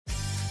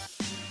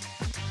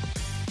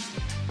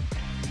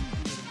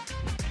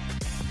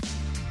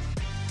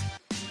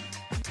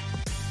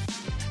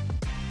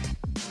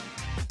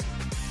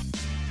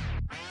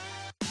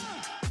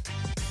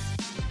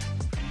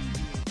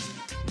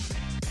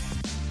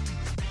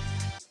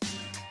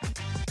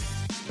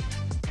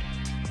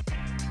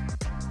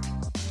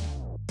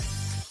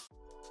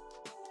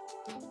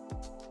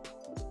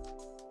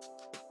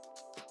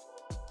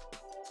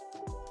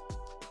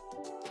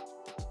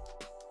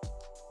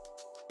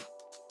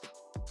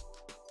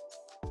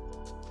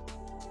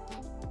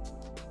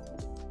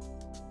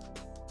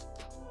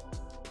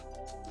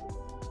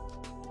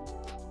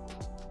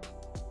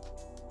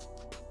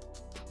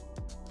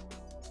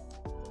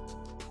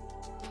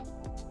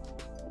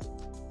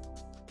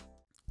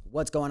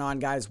What's going on,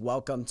 guys?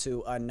 Welcome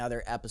to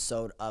another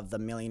episode of the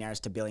Millionaires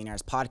to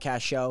Billionaires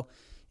podcast show.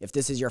 If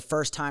this is your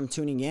first time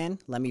tuning in,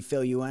 let me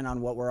fill you in on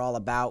what we're all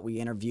about.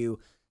 We interview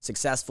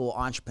successful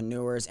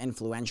entrepreneurs,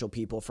 influential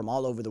people from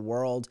all over the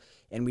world,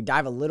 and we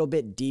dive a little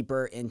bit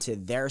deeper into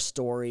their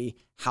story,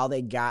 how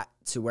they got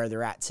to where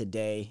they're at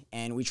today,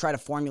 and we try to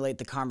formulate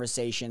the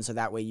conversation so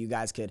that way you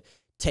guys could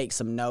take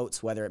some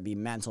notes, whether it be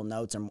mental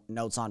notes or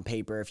notes on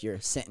paper if you're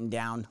sitting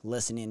down,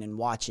 listening and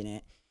watching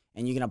it.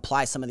 And you can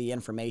apply some of the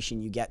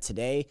information you get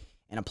today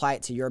and apply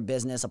it to your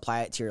business,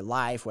 apply it to your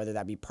life, whether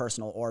that be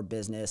personal or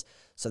business.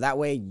 So that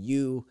way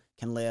you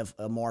can live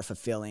a more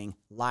fulfilling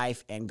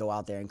life and go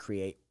out there and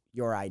create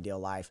your ideal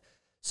life.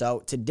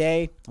 So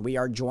today we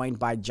are joined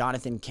by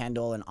Jonathon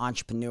Kendall, an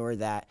entrepreneur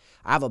that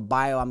I have a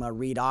bio I'm going to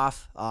read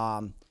off,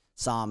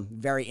 some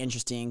very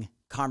interesting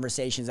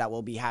conversations that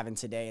we'll be having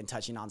today and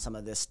touching on some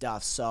of this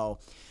stuff. So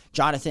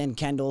Jonathon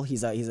Kendall,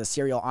 he's a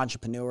serial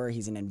entrepreneur.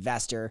 He's an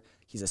investor.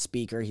 He's a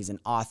speaker. He's an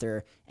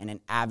author and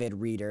an avid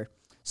reader.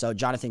 So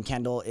Jonathon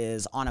Kendall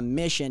is on a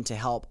mission to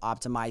help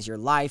optimize your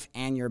life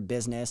and your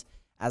business.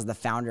 As the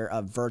founder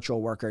of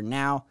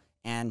VirtualWorkerNow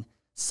and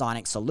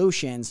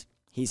SonicSolutions,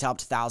 he's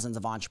helped thousands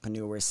of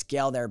entrepreneurs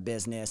scale their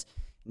business.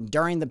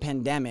 During the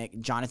pandemic,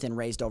 Jonathon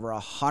raised over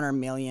 $100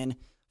 million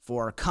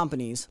for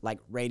companies like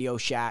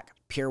RadioShack,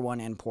 Pier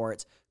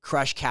Imports,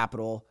 Crush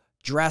Capital,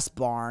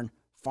 Dressbarn,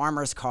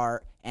 FarmersCart,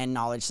 and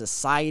Knowledge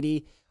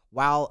Society,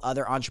 while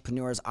other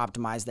entrepreneurs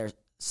optimize their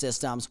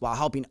systems, while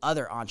helping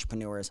other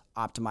entrepreneurs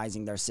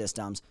optimizing their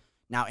systems.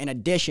 Now, in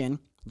addition,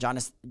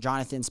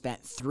 Jonathon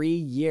spent 3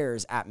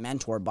 years at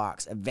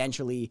MentorBox,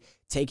 eventually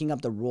taking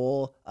up the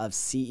role of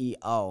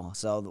CEO.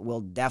 So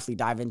we'll definitely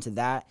dive into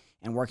that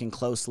and working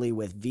closely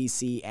with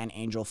VC and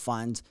angel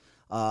funds,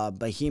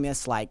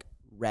 behemoths like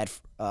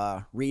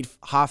Reid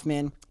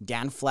Hoffman,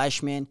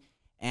 Fleyshman,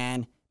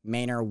 and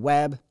Maynard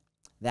Webb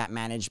that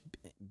manage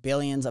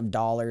billions of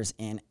dollars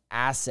in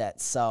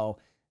assets. So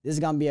this is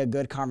going to be a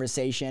good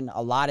conversation.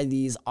 A lot of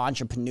these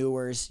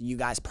entrepreneurs you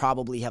guys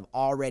probably have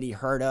already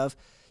heard of.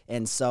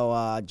 And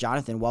so,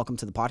 Jonathon, welcome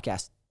to the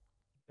podcast.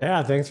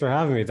 Yeah, thanks for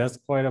having me. That's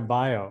quite a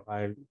bio.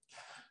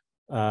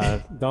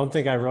 I don't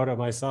think I wrote it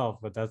myself,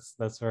 but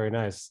that's very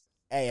nice.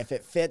 Hey, if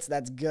it fits,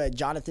 that's good.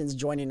 Jonathon's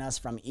joining us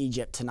from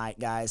Egypt tonight,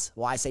 guys.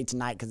 Well, I say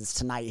tonight because it's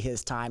tonight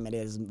his time. It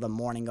is the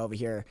morning over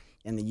here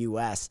in the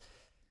U.S.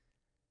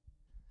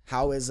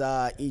 How is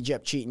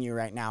Egypt treating you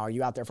right now? Are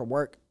you out there for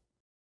work?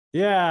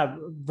 Yeah,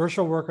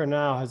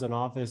 VirtualWorkerNow has an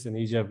office in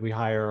Egypt. We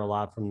hire a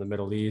lot from the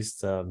Middle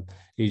East,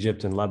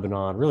 Egypt and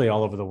Lebanon, really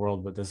all over the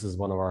world, but this is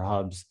one of our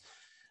hubs.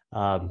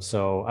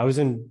 So I was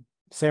in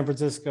San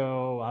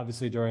Francisco,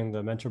 obviously during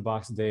the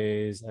MentorBox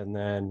days. And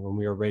then when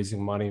we were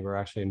raising money, we were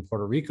actually in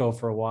Puerto Rico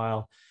for a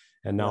while.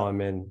 And now I'm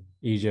in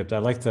Egypt. I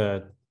like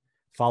to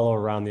follow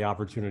around the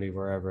opportunity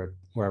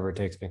wherever it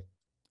takes me.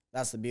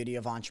 That's the beauty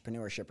of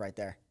entrepreneurship right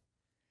there.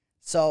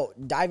 So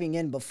diving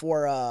in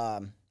before,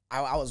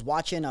 I was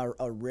watching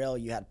a reel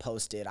you had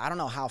posted. I don't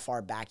know how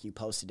far back you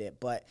posted it,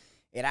 but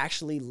it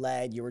actually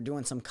led, you were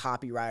doing some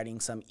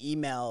copywriting, some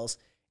emails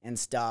and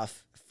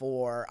stuff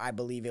for, I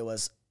believe it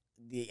was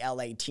the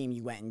LA team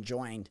you went and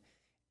joined,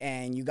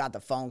 and you got the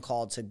phone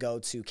call to go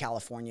to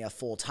California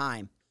full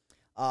time.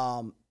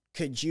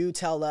 Could you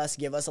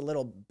give us a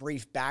little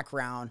brief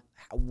background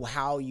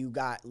how you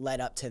got led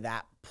up to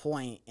that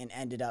point and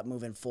ended up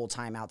moving full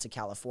time out to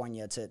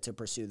California to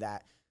pursue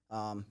that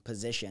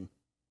position?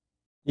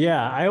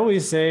 Yeah, I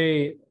always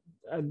say,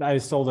 I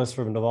stole this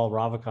from Naval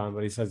Ravikant,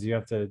 but he says you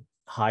have to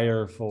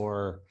hire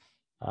for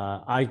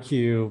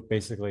IQ,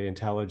 basically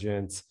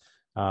intelligence,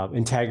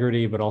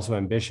 integrity, but also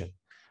ambition.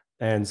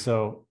 And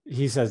so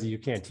he says you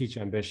can't teach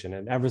ambition.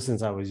 And ever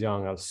since I was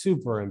young, I was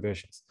super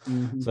ambitious.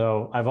 Mm-hmm.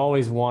 So I've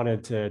always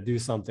wanted to do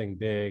something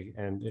big.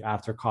 And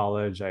after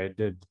college, I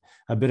did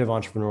a bit of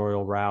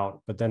entrepreneurial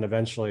route, but then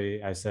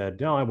eventually I said,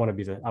 no, I want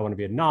to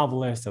be a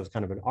novelist. I was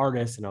kind of an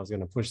artist and I was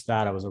going to push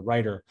that. I was a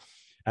writer.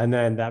 And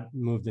then that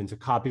moved into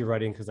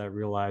copywriting because I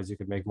realized you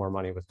could make more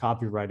money with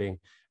copywriting.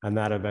 And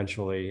that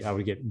eventually I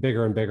would get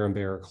bigger and bigger and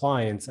bigger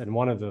clients. And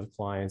one of the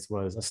clients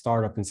was a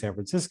startup in San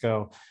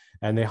Francisco,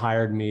 and they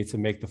hired me to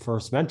make the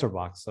first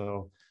MentorBox.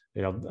 So,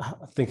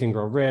 Think and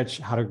Grow Rich,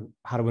 how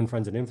to win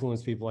friends and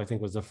influence people, I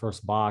think was the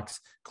first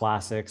box,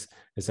 classics.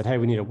 They said, hey,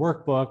 we need a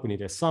workbook, we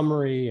need a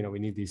summary, we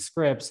need these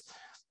scripts.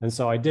 And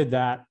so I did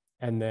that.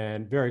 And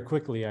then very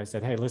quickly I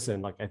said, hey,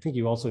 listen, I think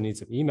you also need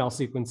some email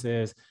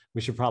sequences. We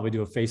should probably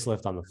do a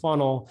facelift on the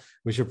funnel.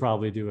 We should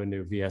probably do a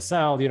new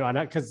VSL,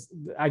 because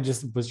I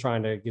just was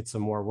trying to get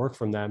some more work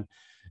from them.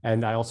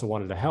 And I also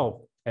wanted to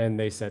help. And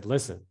they said,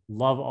 listen,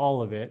 love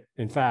all of it.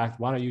 In fact,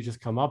 why don't you just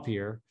come up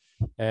here?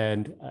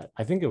 And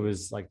I think it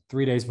was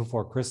 3 days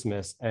before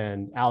Christmas.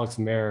 And Alex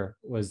Mayer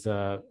was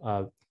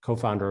the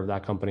co-founder of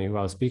that company who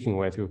I was speaking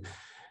with, who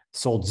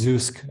sold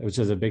Zoosk, which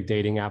is a big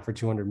dating app, for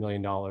 $200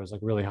 million,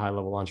 really high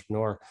level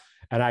entrepreneur.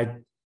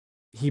 And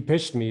he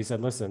pitched me, he said,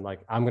 listen,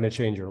 I'm going to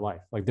change your life.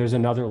 There's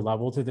another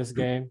level to this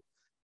game.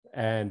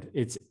 And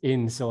it's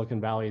in Silicon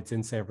Valley, it's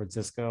in San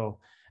Francisco.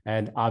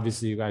 And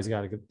obviously you guys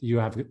you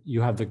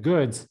have the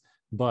goods,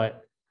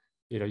 but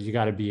you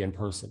got to be in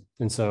person.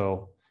 And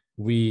so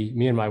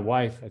me and my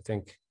wife, I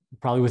think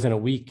probably within a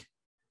week,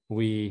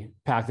 we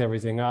packed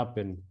everything up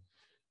and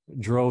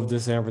drove to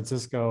San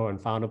Francisco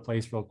and found a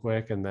place real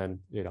quick. And then,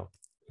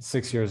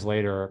 6 years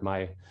later,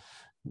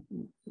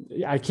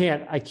 I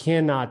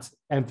cannot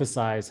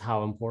emphasize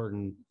how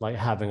important like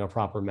having a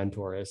proper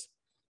mentor is,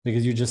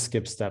 because you just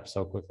skip steps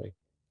so quickly.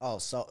 Oh,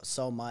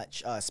 so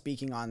much.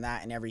 Speaking on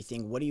that and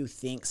everything, what do you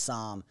think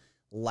some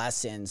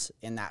lessons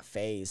in that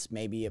phase?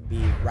 Maybe it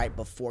be right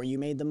before you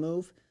made the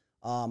move,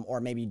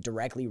 or maybe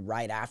directly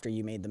right after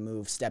you made the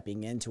move,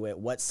 stepping into it.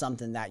 What's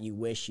something that you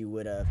wish you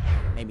would have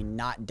maybe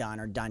not done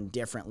or done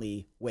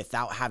differently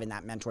without having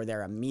that mentor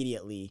there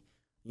immediately,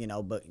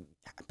 but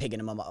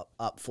picking them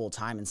up full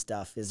time and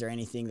stuff? Is there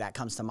anything that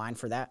comes to mind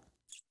for that?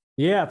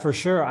 Yeah, for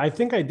sure. I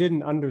think I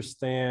didn't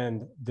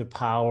understand the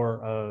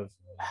power of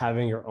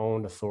having your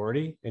own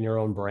authority and your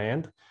own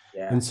brand.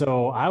 Yeah. And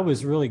so I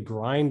was really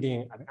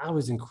grinding. I mean, I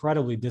was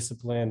incredibly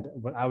disciplined,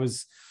 but I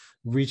was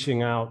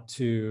reaching out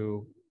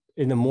to,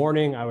 in the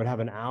morning, I would have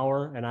an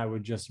hour and I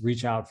would just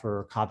reach out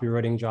for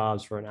copywriting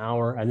jobs for an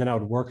hour. And then I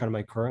would work on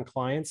my current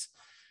clients.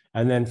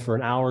 And then for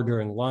an hour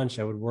during lunch,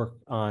 I would work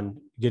on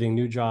getting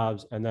new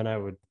jobs. And then I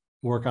would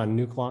work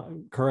on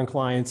current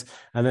clients.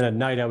 And then at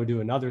night, I would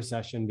do another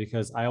session,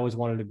 because I always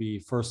wanted to be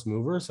first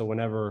mover. So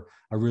whenever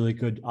a really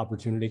good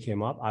opportunity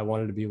came up, I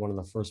wanted to be one of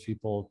the first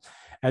people.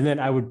 And then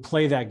I would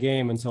play that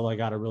game until I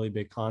got a really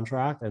big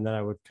contract, and then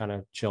I would kind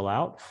of chill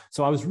out.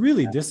 So I was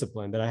really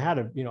disciplined, and I had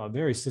a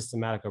very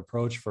systematic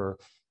approach for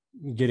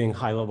getting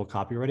high-level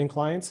copywriting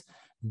clients.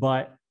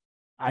 But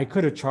I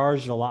could have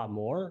charged a lot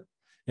more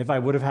if I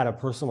would have had a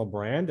personal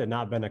brand and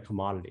not been a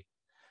commodity.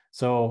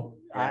 So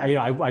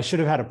I should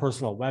have had a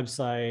personal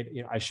website.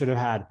 I should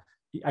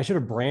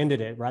have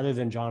branded it rather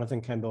than Jonathon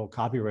Kendall,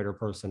 copywriter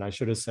person. I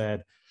should have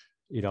said,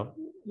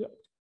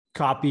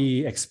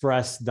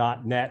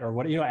 copyexpress.net or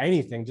what,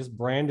 anything, just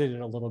branded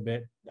it a little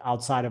bit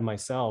outside of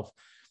myself.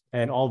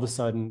 And all of a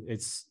sudden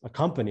it's a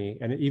company.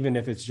 And even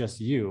if it's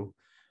just you,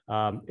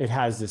 it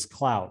has this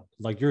clout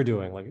like you're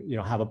doing, like,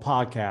 have a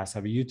podcast,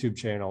 have a YouTube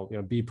channel,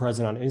 be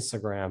present on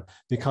Instagram,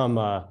 become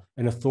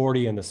an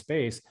authority in the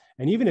space.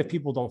 And even if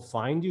people don't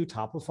find you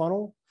top of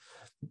funnel,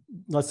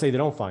 let's say they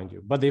don't find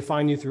you, but they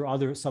find you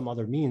through some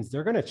other means,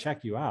 they're going to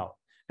check you out.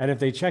 And if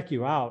they check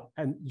you out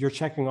and you're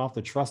checking off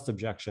the trust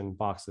objection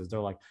boxes, they're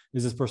like,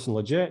 is this person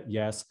legit?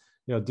 Yes.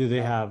 Do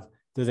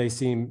they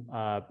seem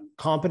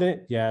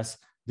competent? Yes.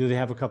 Do they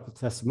have a couple of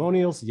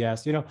testimonials?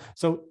 Yes.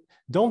 So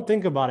don't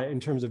think about it in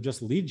terms of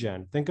just lead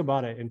gen. Think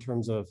about it in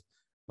terms of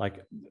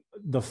like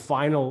the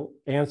final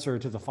answer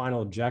to the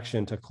final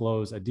objection to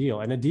close a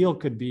deal. And a deal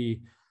could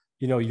be,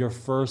 your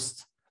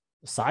first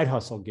side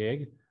hustle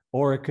gig,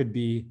 or it could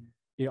be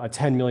a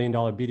 $10 million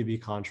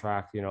B2B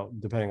contract,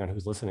 depending on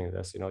who's listening to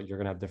this, you're going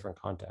to have different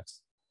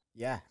contexts.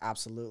 Yeah,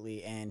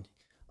 absolutely. And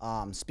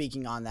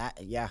speaking on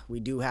that, yeah, we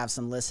do have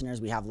some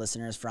listeners. We have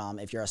listeners from,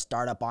 if you're a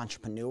startup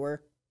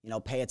entrepreneur,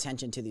 pay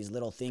attention to these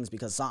little things,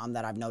 because something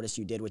that I've noticed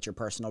you did with your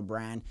personal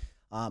brand,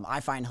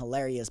 I find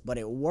hilarious, but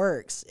it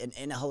works,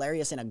 and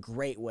hilarious in a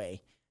great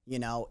way,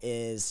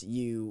 is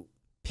you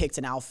picked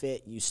an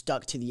outfit, you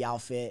stuck to the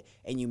outfit,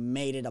 and you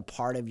made it a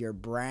part of your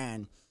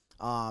brand.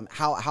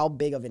 How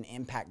big of an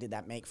impact did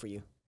that make for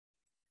you?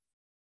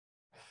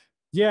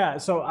 Yeah.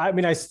 So, I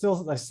mean, I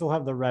still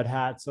have the red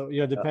hat. So,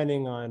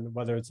 depending on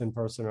whether it's in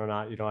person or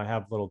not, I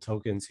have little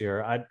tokens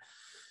here.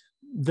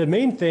 The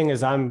main thing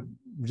is I'm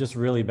just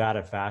really bad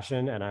at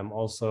fashion, and I'm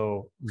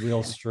also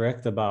real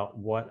strict about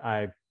what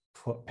I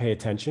pay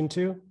attention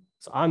to.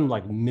 So I'm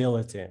like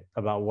militant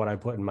about what I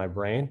put in my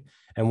brain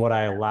and what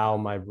I allow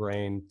my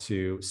brain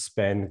to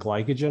spend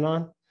glycogen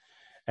on.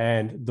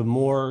 And the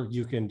more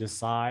you can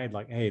decide,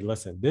 like, hey,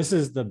 listen, this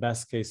is the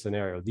best case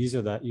scenario. These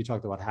are you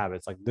talked about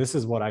habits, like this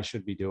is what I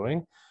should be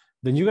doing.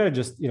 Then you got to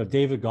just,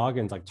 David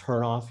Goggins, like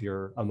turn off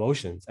your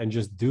emotions and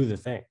just do the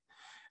thing.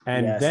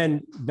 And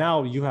then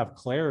now you have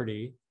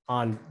clarity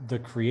on the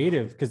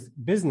creative, because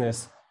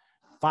business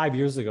 5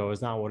 years ago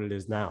is not what it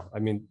is now. I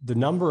mean, the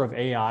number of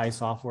AI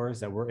softwares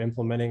that we're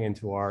implementing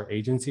into our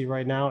agency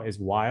right now is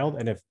wild.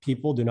 And if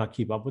people do not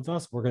keep up with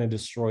us, we're going to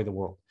destroy the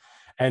world.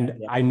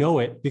 And I know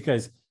it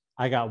because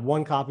I got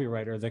one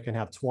copywriter that can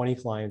have 20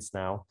 clients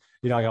now.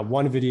 I got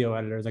one video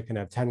editor that can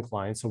have 10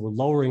 clients. So we're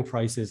lowering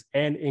prices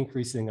and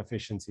increasing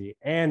efficiency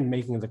and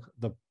making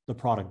the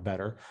product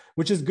better,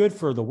 which is good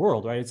for the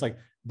world, right? It's like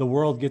the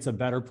world gets a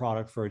better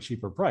product for a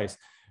cheaper price.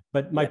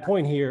 But my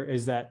point here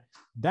is that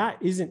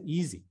isn't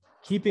easy.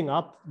 Keeping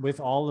up with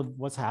all of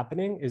what's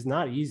happening is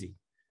not easy.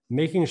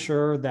 Making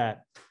sure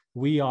that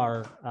we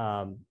are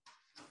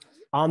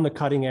on the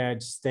cutting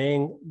edge,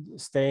 staying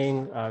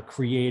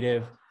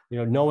creative,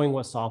 knowing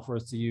what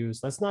softwares to use,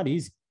 that's not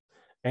easy.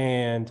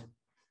 And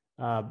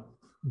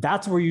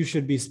that's where you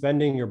should be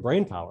spending your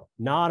brain power,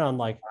 not on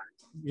like,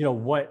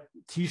 what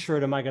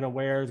t-shirt am I going to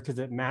wear because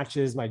it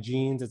matches my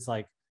jeans. It's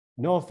like,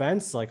 no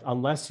offense, like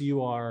unless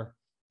you are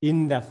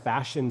in the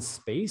fashion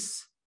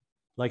space,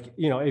 Like,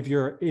 you know, if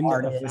you're in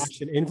the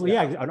fashion influence,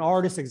 yeah, an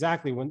artist,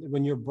 exactly.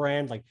 When your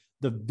brand, like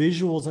the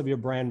visuals of your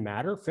brand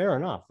matter, fair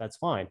enough, that's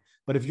fine.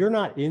 But if you're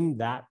not in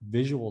that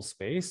visual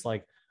space,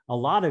 like a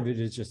lot of it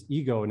is just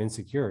ego and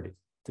insecurity,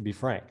 to be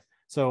frank.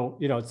 So,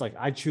 you know, it's like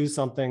I choose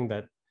something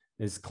that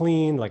is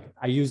clean. Like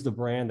I use the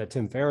brand that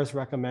Tim Ferriss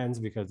recommends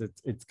because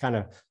it's kind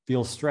of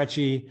feels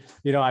stretchy.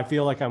 You know, I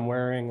feel like I'm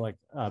wearing like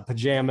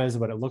pajamas,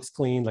 but it looks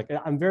clean. Like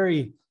I'm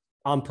very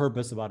on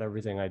purpose about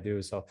everything I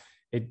do. So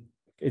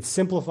it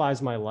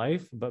simplifies my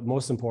life, but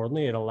most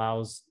importantly, it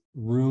allows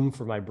room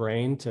for my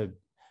brain to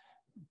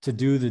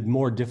do the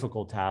more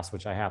difficult tasks,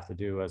 which I have to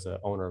do as an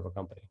owner of a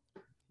company.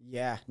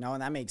 Yeah, no,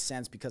 and that makes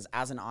sense because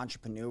as an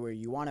entrepreneur,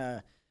 you want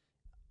to,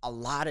 a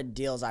lot of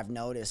deals I've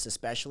noticed,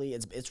 especially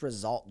it's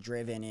result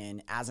driven.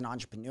 And as an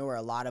entrepreneur,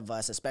 a lot of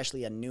us,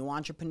 especially a new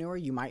entrepreneur,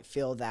 you might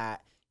feel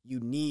that you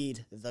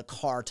need the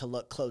car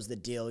to close the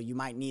deal. You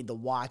might need the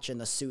watch and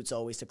the suits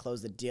always to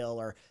close the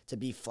deal or to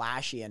be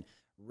flashy. And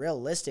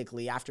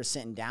realistically, after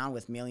sitting down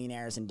with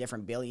millionaires and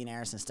different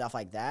billionaires and stuff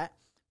like that,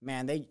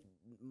 man, they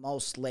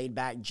most laid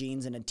back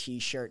jeans and a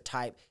t-shirt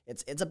type.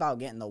 It's about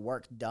getting the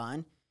work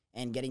done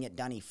and getting it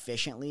done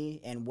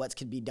efficiently, and what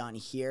could be done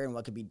here and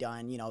what could be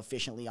done, you know,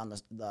 efficiently on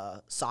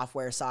the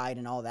software side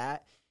and all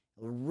that.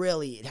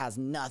 Really, it has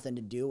nothing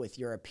to do with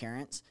your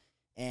appearance.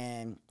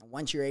 And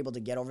once you're able to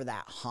get over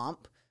that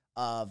hump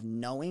of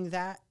knowing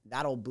that,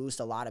 that'll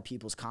boost a lot of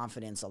people's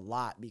confidence a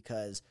lot,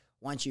 because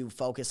once you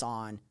focus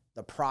on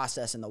the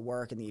process and the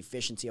work and the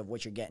efficiency of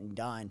what you're getting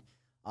done,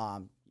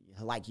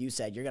 like you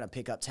said, you're going to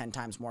pick up 10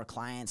 times more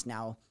clients.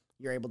 Now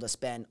you're able to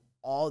spend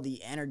all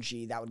the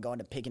energy that would go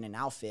into picking an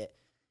outfit.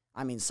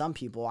 I mean, some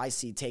people I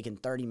see taking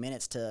 30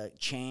 minutes to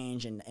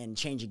change and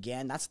change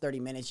again. That's 30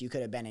 minutes you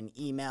could have been in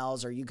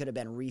emails, or you could have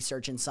been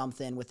researching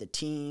something with the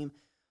team,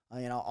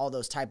 you know, all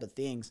those type of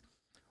things.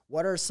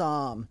 What are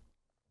some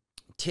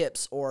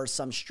tips or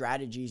some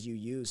strategies you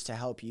use to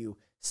help you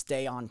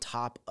stay on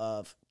top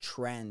of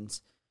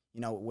trends,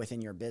 you know,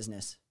 within your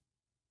business?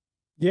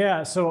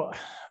 Yeah. So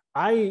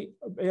again,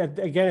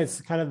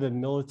 it's kind of the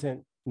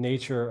militant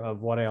nature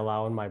of what I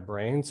allow in my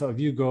brain. So if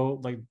you go,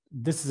 like,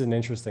 this is an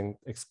interesting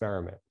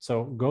experiment.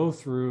 So go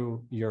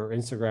through your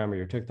Instagram or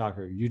your TikTok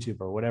or your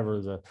YouTube or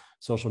whatever the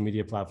social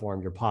media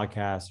platform, your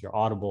podcast, your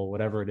Audible,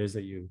 whatever it is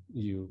that you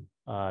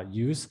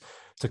use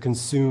to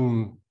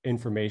consume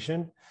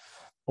information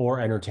or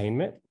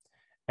entertainment,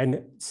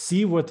 and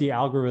see what the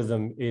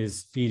algorithm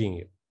is feeding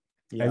you.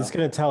 Yeah. And it's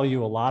going to tell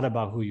you a lot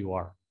about who you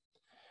are.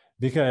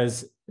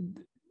 Because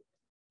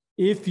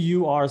if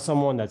you are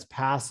someone that's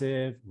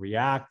passive,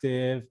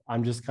 reactive,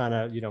 I'm just kind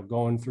of, you know,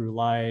 going through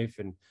life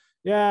and,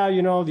 yeah,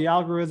 you know, the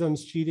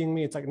algorithm's cheating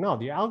me. It's like, no,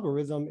 the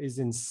algorithm is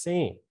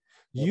insane.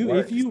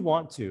 If you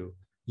want to,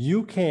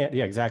 you can't.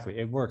 Yeah, exactly.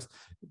 It works.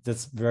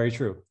 That's very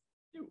true.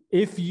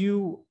 If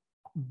you're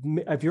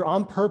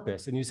on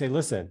purpose and you say,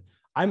 listen,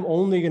 I'm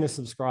only going to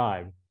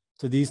subscribe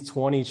to these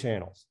 20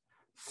 channels.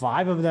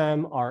 5 of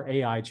them are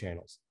AI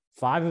channels.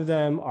 5 of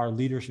them are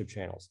leadership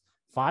channels.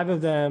 5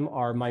 of them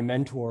are my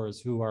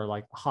mentors who are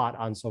like hot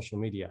on social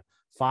media.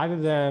 5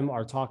 of them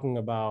are talking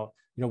about,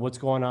 you know, what's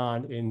going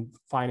on in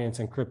finance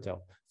and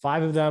crypto.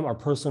 5 of them are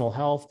personal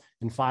health,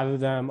 and 5 of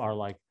them are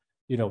like,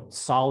 you know,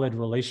 solid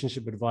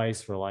relationship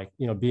advice for, like,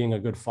 you know, being a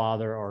good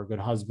father or a good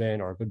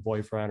husband or a good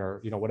boyfriend or,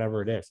 you know,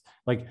 whatever it is.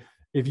 Like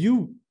if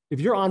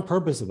you're on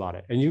purpose about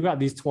it and you got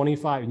these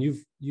 25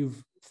 and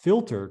you've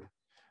filtered,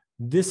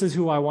 this is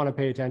who I want to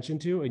pay attention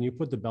to, and you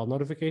put the bell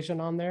notification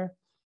on there,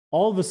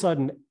 all of a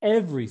sudden,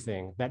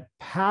 everything that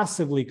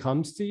passively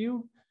comes to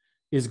you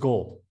is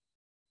gold.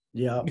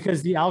 Yeah.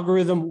 Because the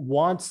algorithm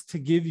wants to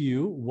give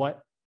you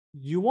what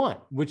you want,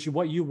 what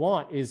you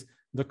want is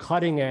the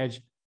cutting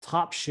edge,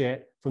 top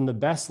shit from the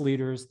best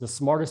leaders, the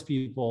smartest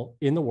people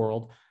in the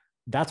world.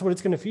 That's what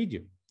it's going to feed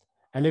you.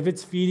 And if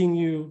it's feeding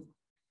you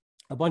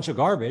a bunch of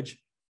garbage,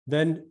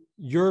 then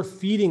you're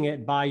feeding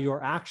it by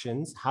your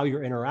actions, how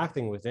you're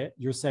interacting with it.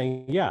 You're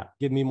saying, yeah,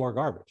 give me more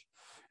garbage.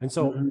 And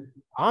so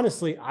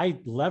honestly, I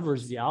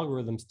leverage the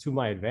algorithms to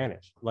my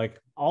advantage. Like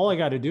all I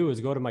got to do is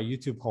go to my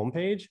YouTube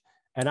homepage,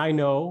 and I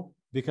know,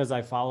 because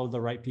I follow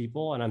the right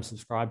people and I'm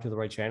subscribed to the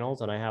right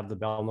channels and I have the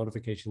bell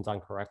notifications on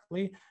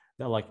correctly,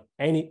 that like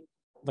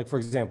for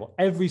example,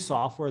 every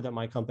software that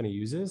my company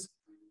uses,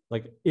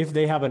 like if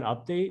they have an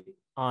update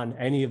on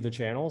any of the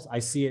channels, I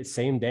see it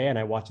same day and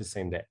I watch it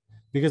same day.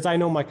 Because I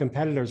know my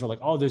competitors are like,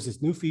 oh, there's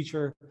this new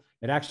feature.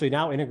 It actually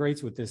now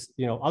integrates with this,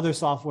 you know, other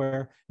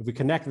software. If we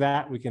connect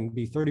that, we can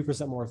be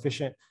 30% more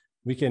efficient.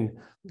 We can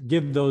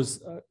give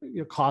those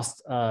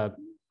cost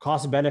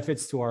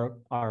benefits to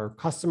our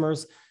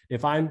customers.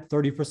 If I'm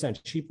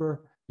 30%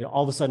 cheaper, you know,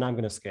 all of a sudden I'm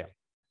going to scale.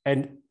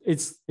 And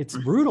it's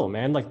brutal,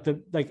 man. Like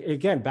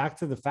again, back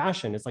to the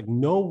fashion. It's like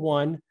no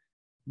one,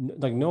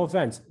 like no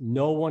offense,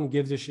 no one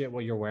gives a shit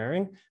what you're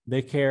wearing.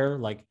 They care,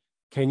 like,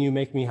 can you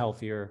make me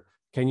healthier?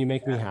 Can you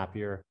make me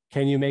happier?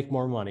 Can you make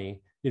more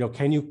money? You know,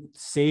 can you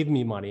save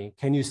me money?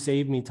 Can you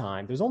save me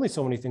time? There's only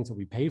so many things that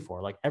we pay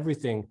for. Like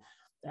everything,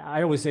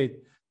 I always say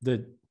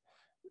that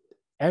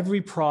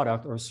every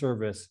product or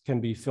service can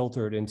be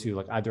filtered into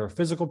like either a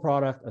physical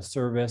product, a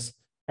service,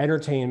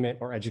 entertainment,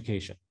 or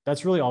education.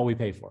 That's really all we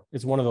pay for.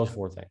 It's one of those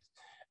four things.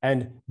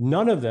 And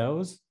none of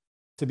those,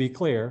 to be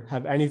clear,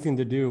 have anything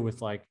to do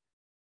with like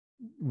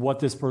what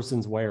this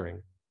person's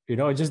wearing. You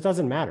know, it just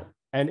doesn't matter.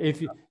 And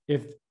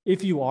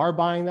if you are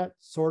buying that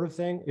sort of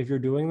thing, if you're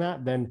doing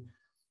that, then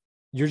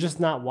you're just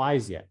not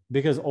wise yet,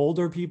 because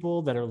older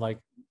people that are like,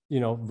 you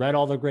know, read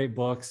all the great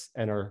books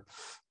and are,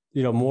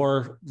 you know,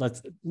 more,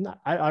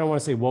 I don't want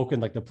to say woke in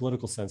like the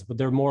political sense, but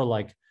they're more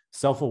like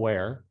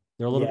self-aware.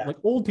 They're a little like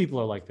old people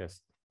are like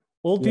this.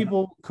 Old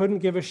people couldn't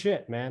give a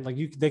shit, man. Like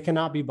they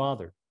cannot be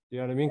bothered. You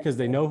know what I mean? Because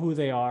they know who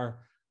they are.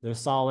 They're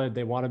solid.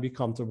 They want to be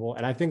comfortable.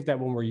 And I think that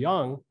when we're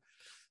young,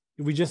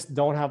 we just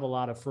don't have a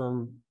lot of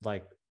firm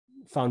like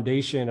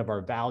foundation of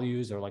our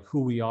values or like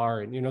who we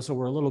are. And, you know, so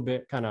we're a little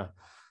bit kind of,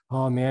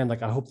 oh man,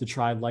 like I hope the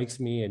tribe likes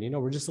me. And, you know,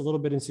 we're just a little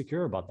bit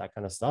insecure about that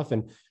kind of stuff.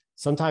 And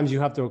sometimes you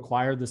have to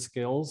acquire the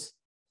skills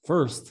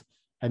first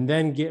and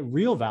then get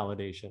real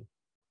validation.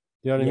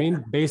 You know what I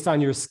mean? Based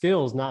on your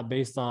skills, not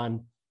based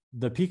on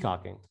the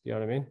peacocking. You know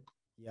what I mean?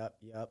 Yep.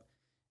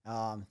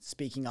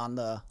 Speaking on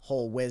the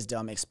whole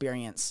wisdom,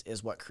 experience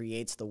is what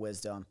creates the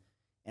wisdom.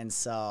 And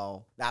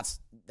so that's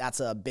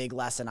a big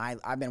lesson.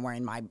 I've been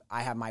wearing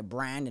I have my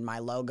brand and my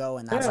logo,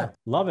 and that's like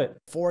love it.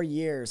 4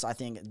 years. I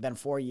think it's been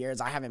 4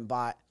 years. I had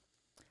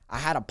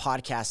a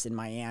podcast in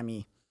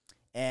Miami,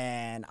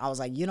 and I was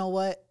like, you know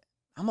what?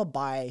 I'm going to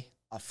buy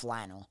a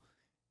flannel.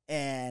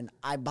 And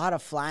I bought a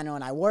flannel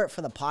and I wore it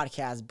for the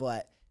podcast,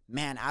 but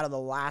man, out of the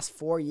last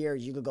 4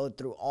 years, you could go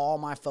through all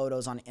my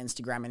photos on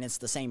Instagram and it's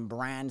the same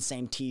brand,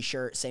 same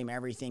t-shirt, same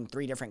everything,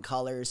 3 different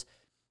colors,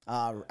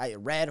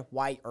 red,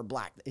 white, or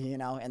black, you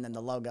know, and then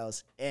the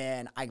logos.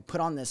 And I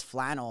put on this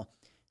flannel.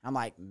 I'm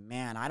like,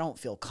 man, I don't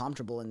feel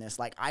comfortable in this.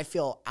 Like I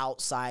feel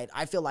outside.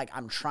 I feel like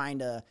I'm trying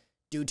to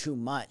do too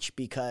much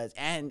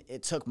and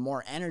it took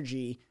more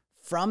energy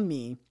from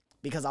me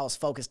because I was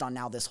focused on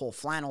now this whole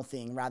flannel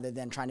thing rather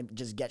than trying to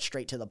just get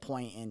straight to the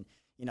point and,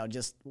 you know,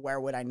 just wear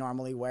what I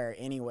normally wear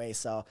anyway.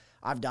 So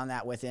I've done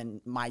that within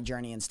my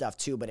journey and stuff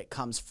too, but it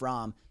comes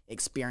from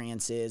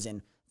experiences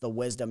and the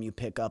wisdom you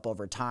pick up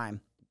over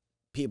time,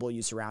 people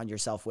you surround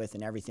yourself with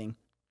and everything.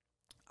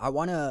 I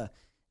want to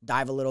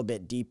dive a little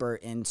bit deeper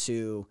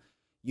into,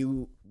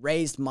 you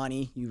raised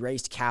money, you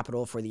raised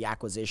capital for the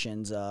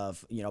acquisitions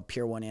of, you know,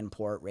 Pier 1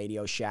 Import,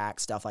 RadioShack,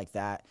 stuff like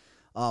that.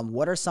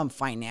 What are some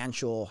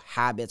financial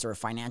habits or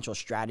financial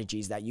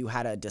strategies that you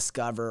had to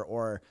discover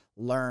or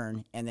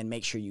learn and then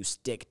make sure you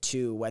stick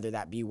to, whether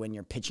that be when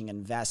you're pitching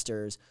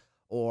investors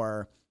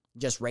or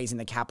just raising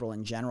the capital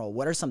in general?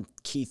 What are some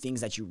key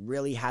things that you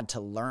really had to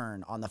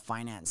learn on the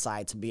finance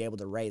side to be able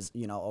to raise,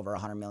 you know, over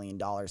 $100 million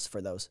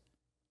for those?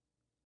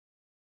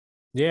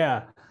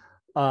 Yeah,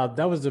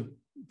 that was a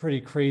pretty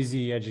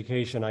crazy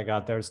education I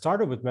got there. It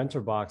started with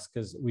MentorBox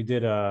because we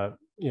did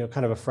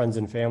kind of a friends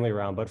and family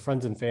round, but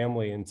friends and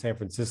family in San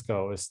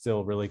Francisco is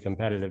still really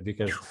competitive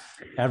because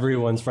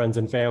everyone's friends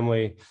and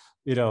family,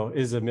 you know,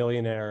 is a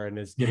millionaire and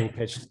is getting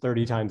pitched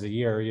 30 times a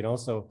year, you know?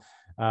 So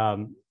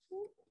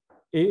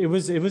it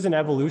was an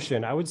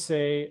evolution. I would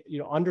say, you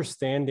know,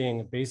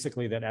 understanding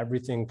basically that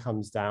everything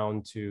comes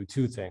down to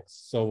 2 things.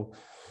 So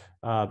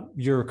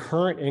your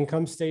current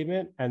income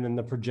statement and then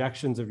the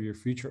projections of your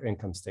future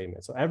income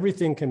statement. So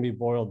everything can be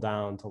boiled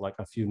down to like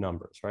a few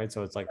numbers, right?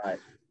 So it's like,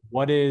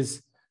 what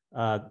is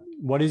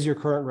your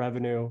current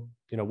revenue?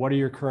 You know, what are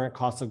your current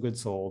costs of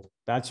goods sold?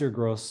 That's your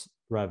gross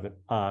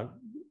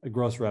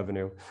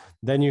revenue.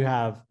 Then you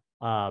have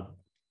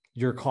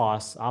your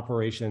costs,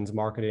 operations,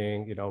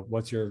 marketing, you know,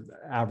 what's your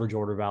average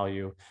order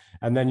value?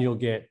 And then you'll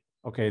get,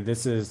 okay,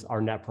 this is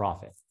our net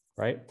profit,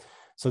 right?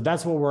 So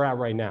that's what we're at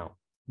right now.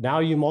 Now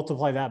you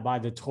multiply that by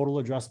the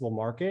total addressable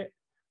market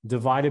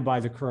divided by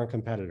the current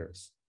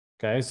competitors.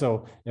 Okay.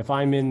 So if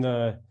I'm in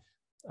the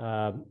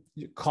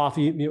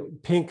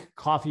pink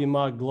coffee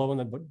mug, glow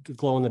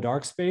in the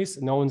dark space,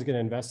 no one's going to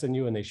invest in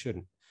you, and they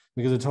shouldn't,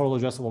 because the total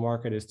addressable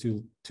market is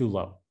too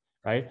low,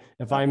 right?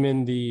 If I'm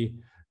in the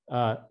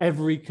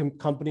every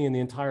company in the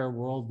entire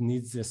world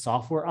needs this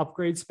software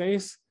upgrade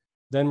space,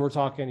 then we're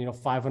talking, you know,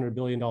 $500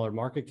 billion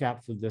market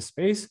cap for this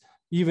space.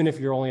 Even if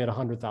you're only at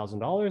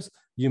 $100,000,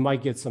 you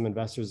might get some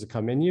investors to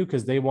come in you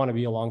because they want to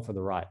be along for the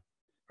ride,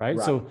 right?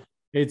 So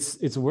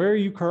it's where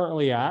you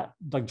currently at,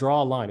 like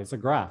draw a line. It's a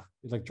graph.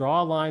 It's like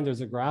draw a line. There's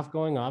a graph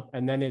going up,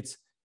 and then it's,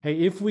 hey,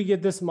 if we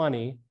get this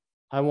money,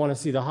 I want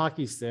to see the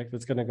hockey stick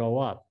that's going to go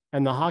up.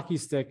 And the hockey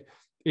stick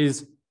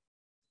is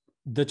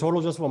the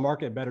total addressable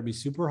market better be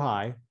super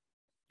high,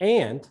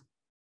 and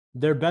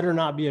there better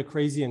not be a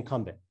crazy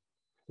incumbent.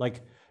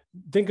 Like,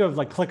 think of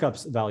like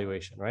ClickUp's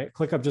valuation, right?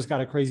 ClickUp just got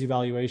a crazy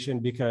valuation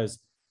because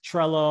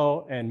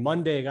Trello and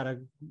Monday got a,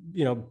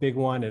 you know, big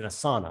one, and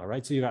Asana,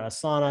 right? So you got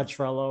Asana,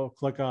 Trello,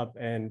 ClickUp,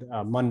 and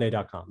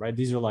Monday.com, right?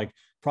 These are like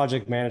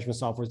project management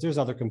softwares. There's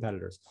other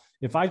competitors.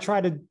 If I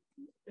try to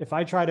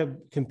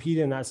compete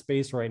in that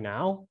space right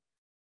now,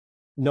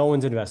 no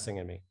one's investing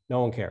in me.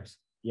 No one cares.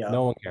 Yeah.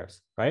 No one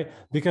cares, right?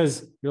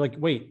 Because you're like,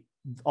 wait,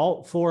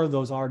 all 4 of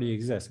those already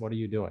exist. What are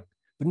you doing?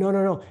 But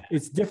no,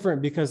 it's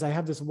different because I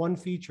have this one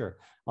feature.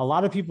 A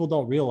lot of people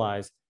don't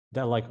realize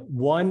that like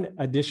one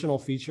additional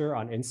feature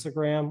on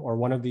Instagram or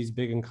one of these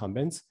big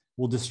incumbents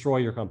will destroy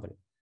your company.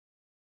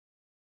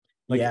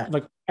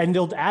 And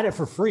they'll add it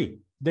for free.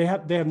 They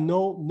have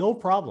no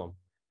problem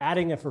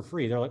adding it for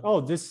free. They're like, oh,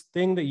 this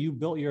thing that you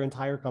built your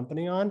entire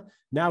company on,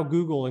 now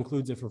Google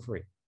includes it for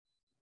free.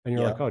 And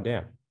you're like, oh,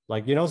 damn.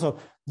 Like, you know, so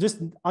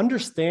just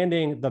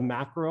understanding the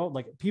macro,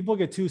 like people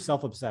get too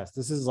self-obsessed.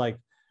 This is like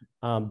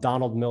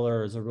Donald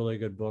Miller is a really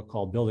good book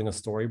called Building a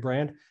Story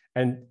Brand.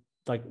 And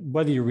like,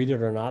 whether you read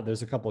it or not,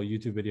 there's a couple of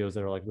YouTube videos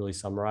that are like really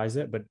summarize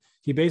it, but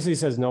he basically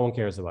says, no one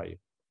cares about you.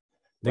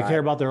 They care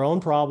about their own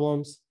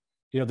problems.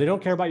 You know, they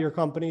don't care about your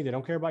company. They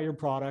don't care about your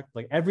product.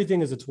 Like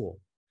everything is a tool,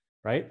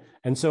 right?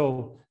 And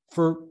so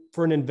for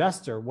an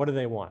investor, what do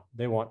they want?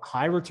 They want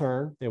high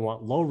return. They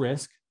want low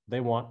risk. They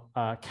want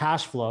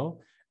cash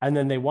flow. And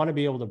then they want to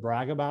be able to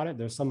brag about it.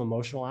 There's some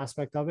emotional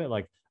aspect of it.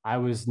 Like I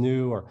was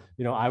new, or,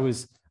 you know,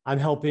 I'm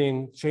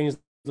helping change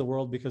the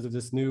world because of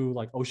this new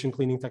like ocean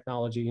cleaning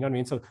technology. You know what I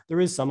mean? So there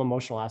is some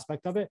emotional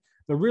aspect of it,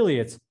 but really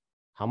it's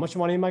how much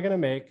money am I going to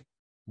make?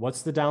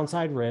 What's the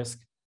downside risk?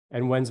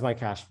 And when's my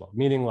cash flow?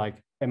 Meaning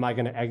like, am I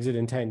going to exit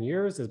in 10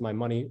 years? Is my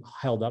money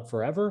held up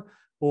forever?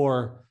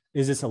 Or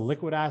is this a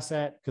liquid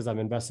asset because I'm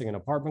investing in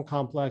an apartment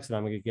complex and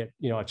I'm going to get,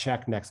 you know, a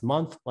check next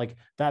month? Like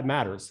that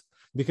matters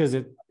because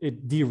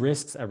it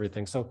de-risks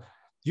everything. So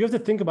you have to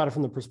think about it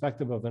from the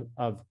perspective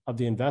of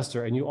the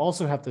investor. And you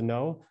also have to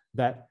know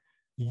that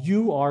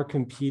you are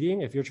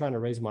competing, if you're trying to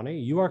raise money,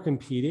 you are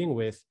competing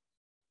with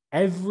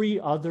every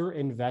other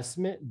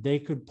investment they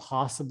could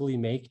possibly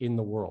make in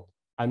the world.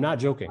 I'm not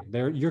joking.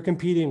 You're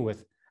competing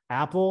with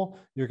Apple,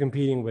 you're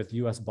competing with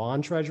US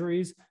bond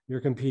treasuries,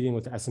 you're competing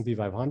with the S&P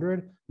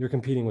 500, you're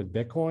competing with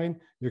Bitcoin,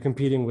 you're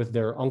competing with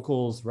their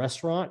uncle's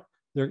restaurant,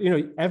 you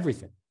know,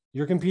 everything.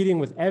 You're competing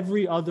with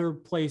every other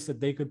place that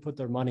they could put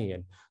their money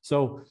in.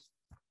 So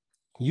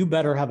you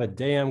better have a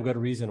damn good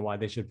reason why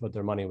they should put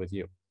their money with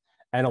you.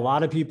 And a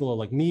lot of people are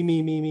like,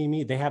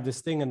 me. They have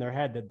this thing in their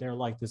head that they're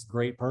like this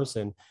great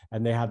person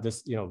and they have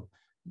this, you know,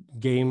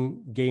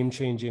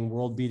 game-changing,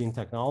 world-beating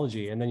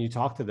technology. And then you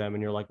talk to them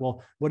and you're like,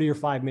 well, what are your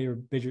 5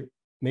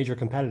 major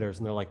competitors?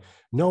 And they're like,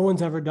 no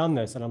one's ever done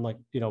this. And I'm like,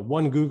 you know,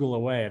 one Google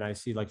away and I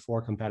see like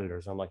 4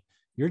 competitors. I'm like,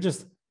 you're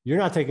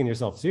not taking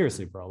yourself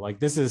seriously, bro. Like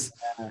this is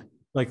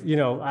like, you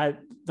know,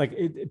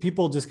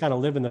 people just kind of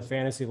live in the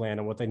fantasy land.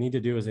 And what they need to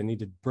do is they need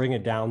to bring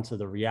it down to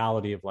the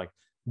reality of like,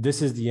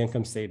 this is the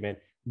income statement.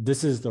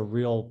 This is the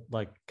real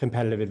like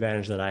competitive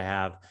advantage that I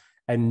have.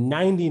 And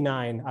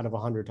 99 out of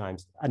 100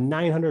 times,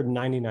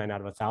 999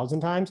 out of 1,000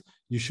 times,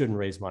 you shouldn't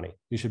raise money.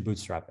 You should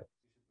bootstrap it.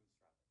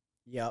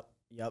 Yep.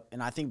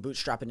 And I think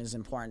bootstrapping is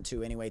important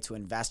too, anyway, to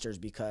investors,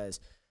 because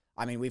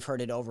I mean, we've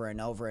heard it over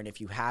and over. And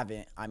if you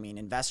haven't, I mean,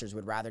 investors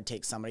would rather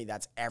take somebody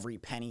that's every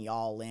penny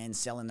all in,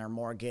 selling their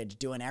mortgage,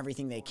 doing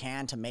everything they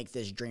can to make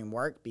this dream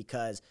work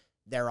because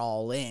they're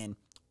all in,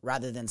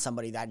 rather than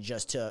somebody that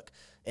just took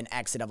an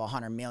exit of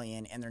 100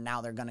 million and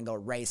they're going to go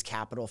raise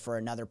capital for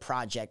another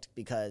project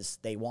because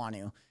they want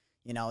to.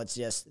 You know, it's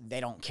just, they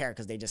don't care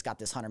because they just got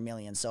this 100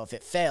 million. So if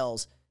it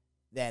fails,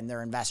 then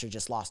their investor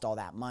just lost all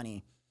that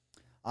money.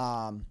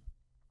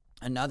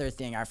 Another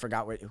thing, I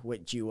forgot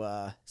what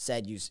you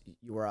said. You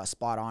were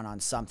spot on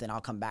something.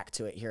 I'll come back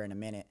to it here in a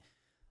minute.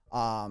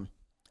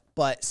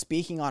 But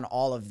speaking on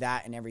all of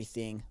that and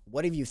everything,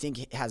 what do you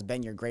think has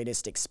been your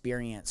greatest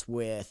experience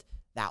with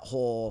that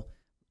whole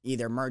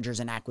either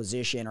mergers and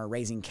acquisition or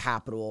raising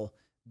capital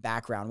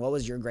background? What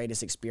was your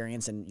greatest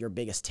experience and your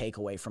biggest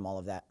takeaway from all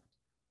of that?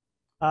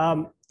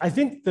 I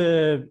think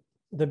the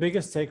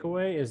biggest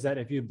takeaway is that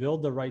if you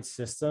build the right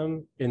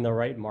system in the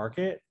right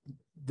market,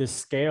 the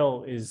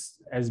scale is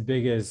as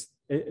big as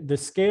the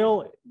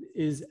scale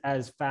is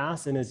as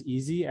fast and as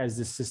easy as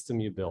the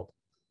system you build.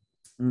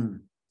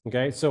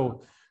 Okay.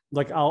 So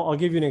like, I'll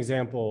give you an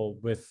example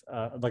with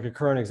like a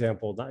current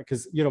example,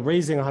 because, you know,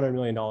 raising $100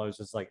 million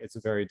is like, it's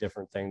a very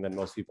different thing than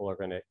most people are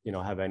going to, you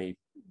know, have any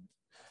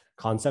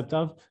concept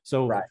of.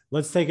 So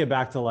let's take it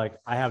back to like,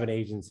 I have an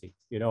agency,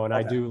 you know, and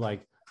I do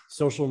like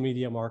social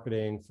media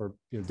marketing for,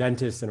 you know,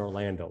 dentists in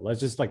Orlando.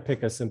 Let's just like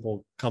pick a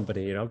simple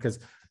company, you know, because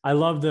I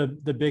love the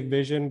big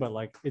vision, but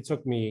like it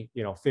took me,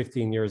 you know,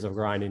 15 years of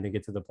grinding to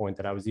get to the point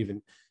that I was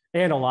even,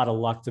 and a lot of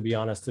luck, to be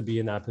honest, to be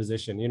in that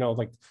position, you know,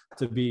 like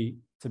to be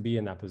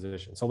in that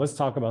position. So let's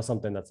talk about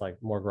something that's like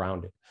more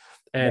grounded.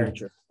 And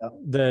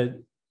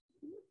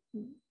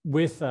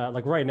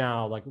like right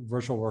now, like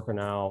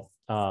VirtualWorkerNow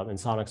and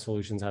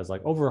SonicSolutions has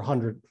like over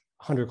 100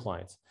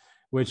 clients,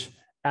 which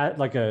at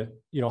like a,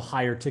 you know,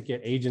 higher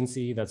ticket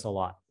agency, that's a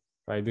lot,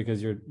 right?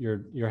 Because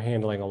you're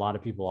handling a lot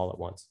of people all at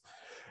once.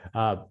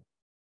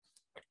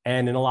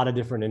 And in a lot of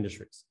different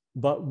industries,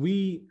 but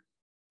we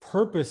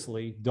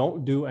purposely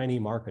don't do any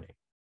marketing.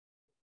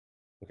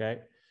 Okay.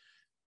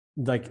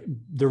 Like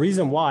the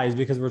reason why is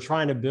because we're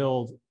trying to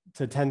build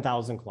to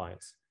 10,000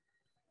 clients,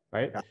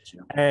 right? Gotcha.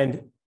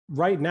 And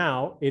right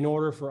now, in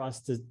order for us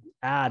to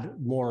add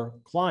more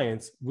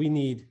clients, we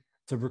need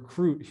to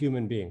recruit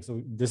human beings.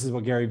 So this is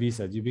what Gary Vee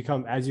said. You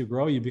become, as you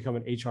grow, you become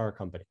an HR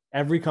company.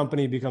 Every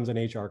company becomes an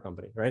HR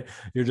company, right?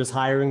 You're just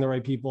hiring the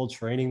right people,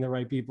 training the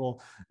right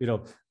people. You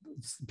know,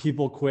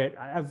 people quit.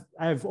 I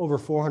have over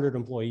 400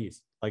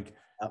 employees. Like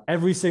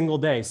every single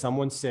day,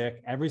 someone's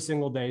sick. Every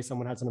single day,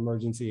 someone has an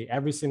emergency.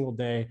 Every single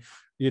day,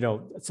 you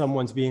know,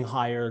 someone's being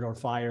hired or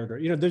fired, or,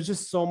 you know, there's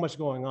just so much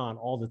going on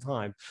all the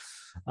time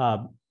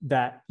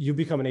that you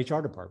become an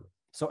HR department.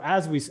 So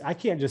I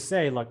can't just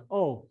say like,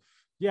 oh,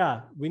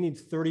 yeah, we need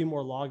 30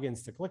 more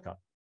logins to ClickUp.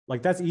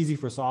 Like that's easy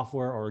for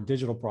software or a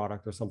digital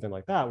product or something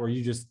like that, where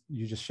you just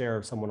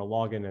share someone a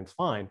login and it's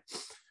fine.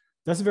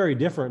 That's very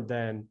different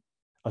than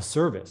a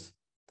service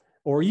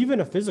or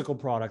even a physical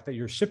product that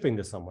you're shipping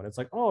to someone. It's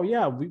like, oh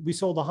yeah, we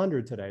sold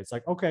 100 today. It's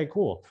like, okay,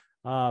 cool.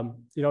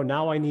 You know,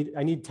 now I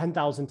need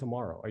 10,000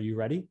 tomorrow. Are you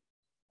ready?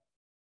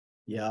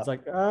 Yeah. It's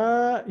like,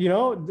 you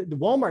know, the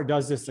Walmart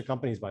does this to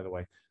companies, by the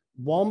way.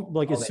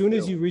 As soon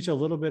as you reach a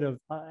little bit of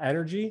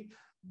energy,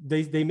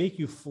 they make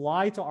you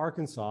fly to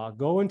Arkansas,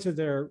 go into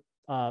their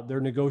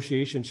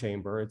negotiation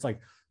chamber. It's like,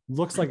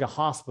 looks like a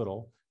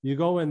hospital. You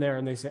go in there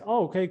and they say,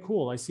 oh, okay,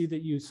 cool. I see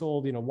that you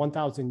sold, you know,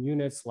 1,000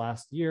 units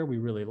last year. We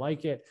really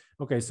like it.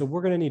 Okay, so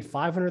we're going to need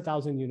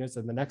 500,000 units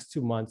in the next 2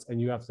 months. And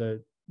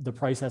the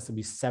price has to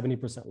be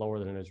 70% lower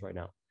than it is right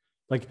now.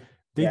 Like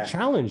they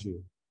challenge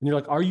you and you're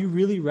like, are you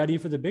really ready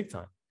for the big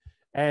time?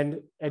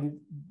 And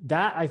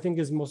that I think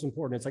is most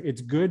important. It's like,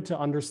 it's good to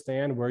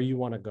understand where you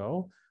want to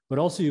go, but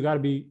also you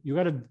got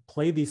to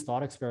play these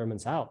thought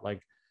experiments out.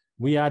 Like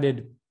we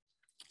added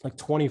like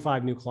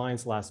 25 new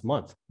clients last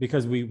month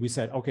because we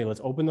said, okay,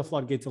 let's open the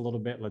floodgates a little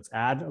bit. Let's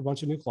add a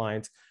bunch of new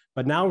clients,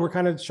 but now we're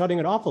kind of shutting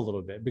it off a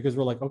little bit because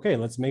we're like, okay,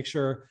 let's make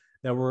sure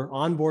that we're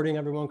onboarding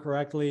everyone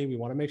correctly. We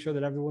want to make sure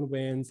that everyone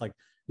wins. Like,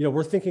 you know,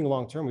 we're thinking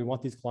long-term. We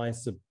want these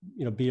clients to,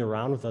 you know, be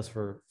around with us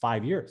for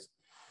 5 years.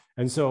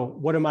 And so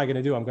what am I going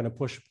to do? I'm going to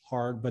push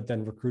hard, but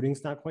then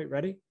recruiting's not quite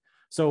ready.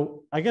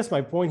 So I guess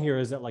my point here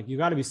is that like, you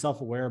got to be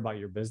self-aware about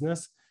your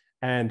business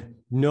and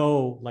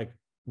know like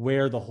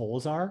where the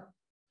holes are,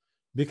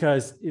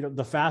 because, you know,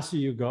 the faster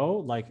you go,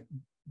 like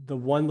the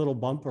one little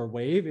bump or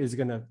wave is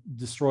going to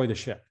destroy the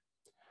ship.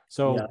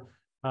 So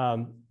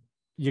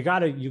you got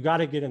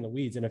to get in the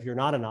weeds. And if you're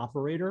not an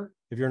operator,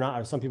 if you're not,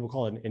 or some people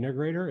call it an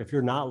integrator, if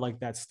you're not like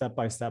that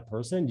step-by-step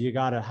person, you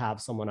got to have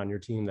someone on your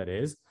team that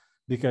is,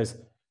 because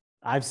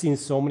I've seen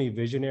so many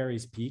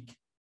visionaries peak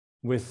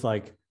with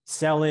like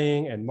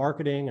selling and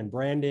marketing and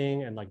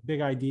branding and like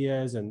big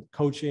ideas and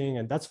coaching.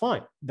 And that's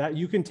fine. That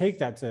you can take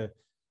that to,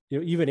 you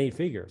know, even 8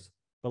 figures,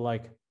 but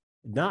like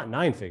not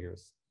 9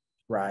 figures.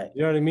 Right.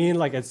 You know what I mean?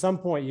 Like at some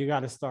point you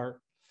got to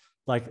start,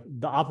 like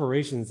the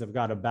operations have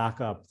got to back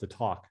up the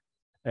talk.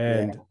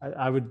 And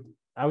I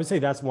would say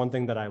that's one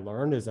thing that I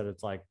learned is that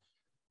it's like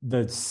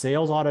the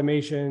sales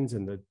automations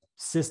and the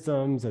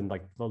systems and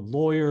like the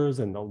lawyers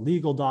and the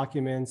legal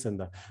documents and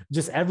the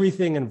just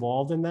everything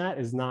involved in that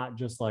is not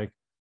just like,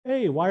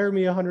 hey, wire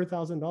me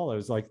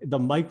 $100,000. Like the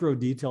micro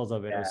details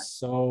of it is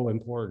so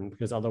important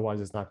because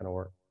otherwise it's not going to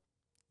work.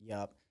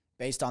 Yep.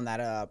 Based on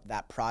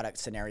that product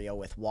scenario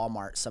with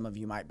Walmart, some of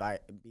you might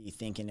be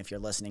thinking, if you're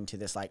listening to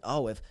this, like,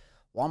 oh, if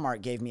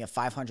Walmart gave me a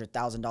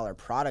 $500,000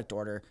 product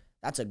order,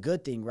 that's a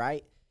good thing,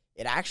 right?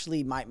 It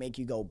actually might make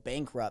you go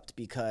bankrupt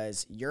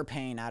because you're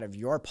paying out of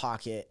your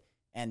pocket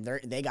and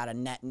they got a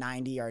net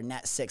 90 or a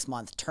net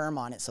 6-month term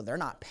on it. So they're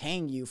not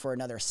paying you for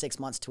another 6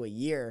 months to a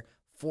year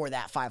for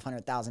that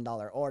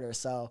 $500,000 order.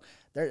 So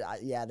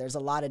there's a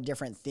lot of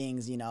different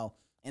things, you know,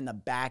 in the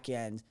back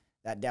end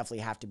that definitely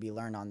have to be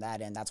learned on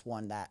that end. That's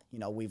one that, you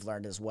know, we've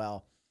learned as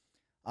well.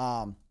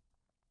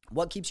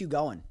 What keeps you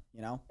going?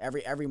 You know,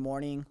 every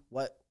morning,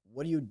 what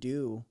do you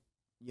do,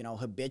 you know,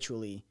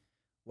 habitually,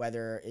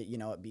 whether it, you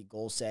know, it be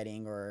goal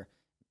setting or,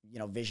 you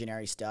know,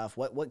 visionary stuff?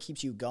 What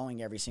keeps you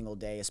going every single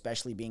day,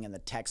 especially being in the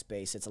tech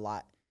space? It's a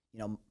lot, you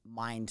know,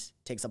 mind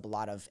takes up a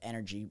lot of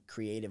energy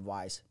creative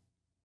wise.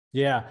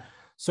 Yeah.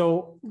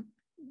 So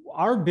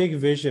our big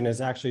vision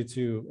is actually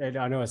and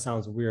I know it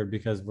sounds weird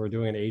because we're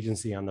doing an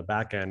agency on the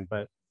back end,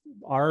 but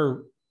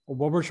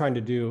what we're trying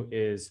to do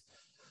is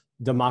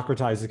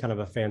democratize is kind of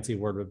a fancy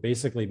word, but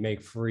basically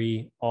make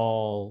free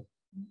all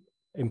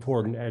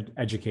important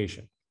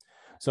education.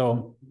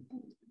 So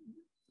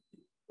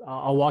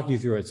I'll walk you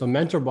through it. So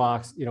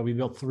MentorBox, you know, we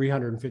built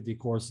 350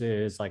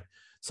 courses, like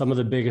some of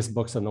the biggest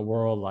books in the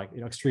world, like,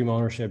 you know, Extreme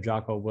Ownership,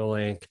 Jocko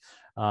Willink,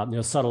 you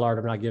know, Subtle Art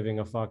of Not Giving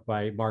a Fuck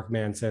by Mark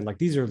Manson. Like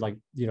these are like,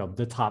 you know,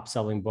 the top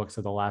selling books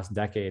of the last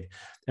decade.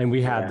 And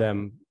we had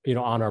them, you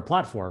know, on our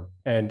platform.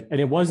 And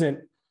it wasn't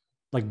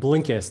like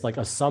Blinkist, like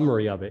a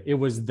summary of it. It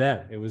was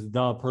them. It was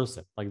the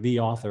person, like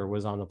the author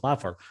was on the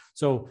platform.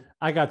 So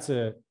I got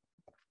to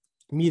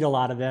meet a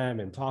lot of them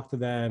and talk to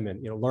them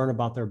and, you know, learn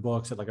about their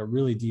books at like a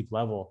really deep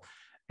level.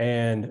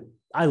 And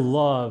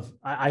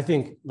I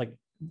think like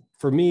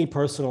for me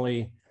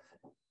personally,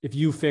 if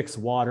you fix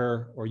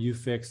water or you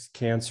fix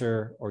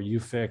cancer or you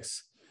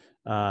fix,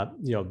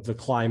 you know, the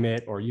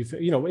climate or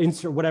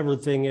insert whatever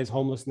the thing is,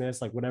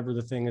 homelessness, like whatever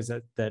the thing is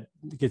that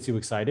gets you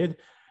excited.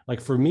 Like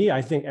for me,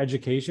 I think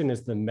education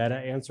is the meta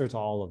answer to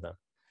all of them,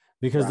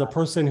 because the Right.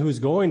 person who's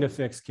going to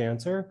fix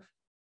cancer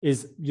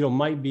is,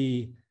 might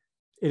be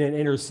in an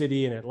inner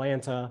city in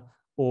Atlanta,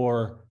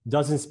 or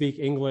doesn't speak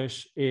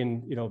English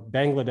in,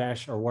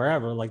 Bangladesh or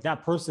wherever. Like,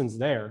 that person's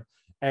there,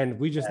 and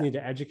we just need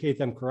to educate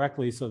them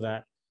correctly so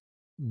that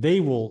they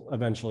will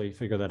eventually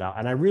figure that out.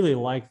 And I really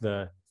like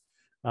the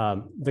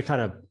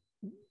kind of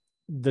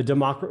the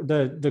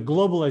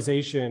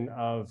globalization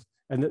of,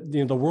 and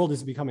the world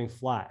is becoming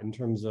flat in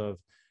terms of,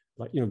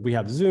 like, we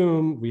have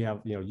Zoom, we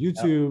have,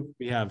 YouTube,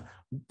 we have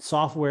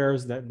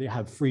softwares that they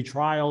have free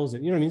trials,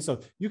 and, what I mean? So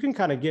you can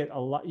kind of get a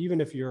lot, even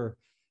if you're,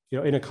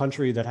 in a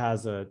country that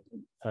has a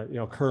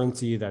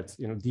currency that's,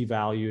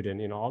 devalued, and,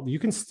 you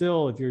can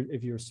still,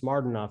 if you're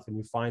smart enough and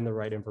you find the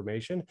right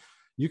information,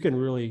 you can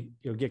really,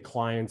 get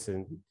clients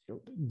in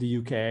the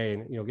UK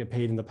and, get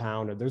paid in the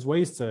pound. And there's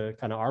ways to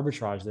kind of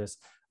arbitrage this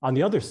on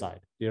the other side.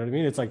 You know what I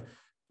mean? It's like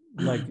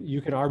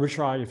you can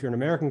arbitrage, if you're an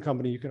American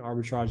company, you can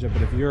arbitrage it.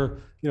 But if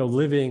you're,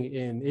 living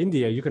in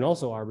India, you can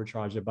also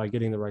arbitrage it by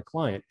getting the right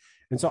client.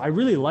 And so I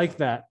really like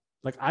that.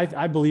 Like,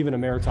 I believe in a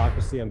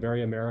meritocracy. I'm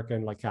very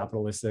American, like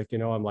capitalistic,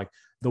 I'm like,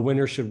 the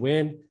winner should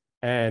win.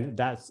 And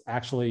that's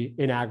actually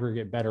in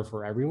aggregate better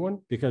for everyone,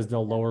 because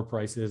they'll lower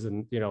prices,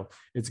 and,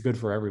 it's good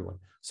for everyone.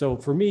 So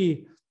for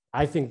me,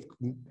 I think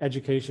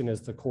education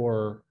is the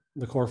core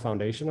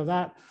foundation of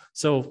that.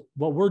 So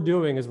what we're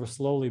doing is we're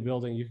slowly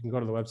building, you can go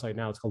to the website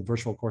now, it's called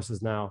Virtual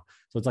Courses Now.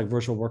 So it's like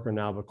Virtual Worker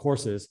Now, but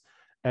courses.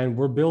 And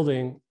we're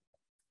building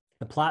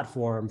a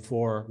platform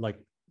for, like,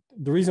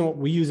 the reason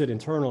we use it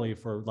internally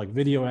for, like,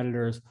 video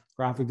editors,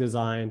 graphic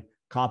design,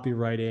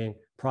 copywriting,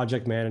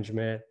 project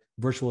management,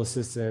 virtual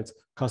assistants,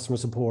 customer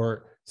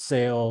support,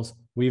 sales.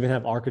 We even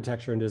have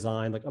architecture and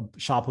design, like a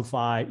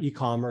Shopify,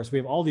 e-commerce. We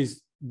have all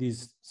these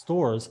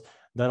stores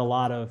that a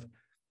lot of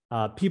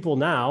people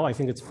now, I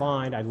think it's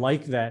fine. I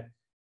like that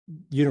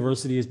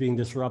university is being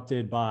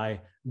disrupted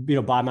by,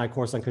 buy my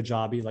course on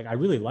Kajabi. Like, I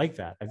really like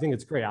that. I think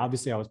it's great.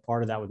 Obviously, I was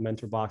part of that with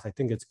MentorBox. I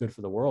think it's good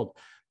for the world,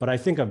 but I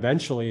think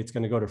eventually it's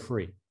going to go to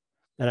free,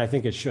 and I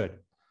think it should.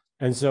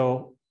 And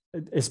so,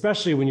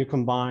 especially when you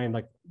combine,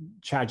 like,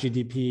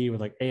 ChatGPT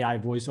with, like, AI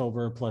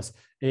voiceover plus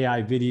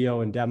AI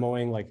video and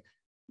demoing, like,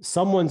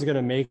 someone's going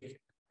to make,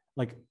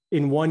 like,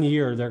 in 1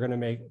 year, they're going to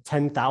make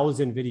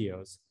 10,000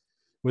 videos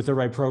with the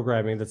right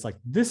programming. That's like,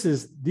 these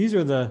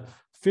are the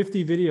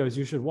 50 videos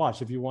you should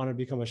watch if you want to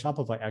become a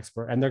Shopify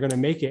expert. And they're going to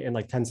make it in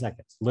like 10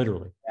 seconds,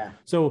 literally. Yeah.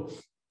 So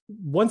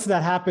once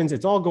that happens,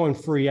 it's all going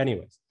free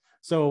anyways.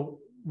 So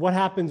what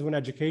happens when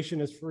education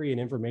is free and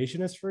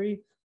information is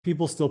free?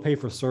 People still pay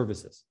for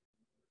services.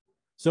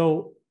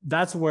 So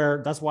that's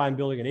why I'm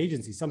building an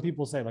agency. Some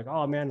people say, like,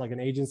 oh man, like an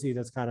agency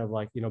that's kind of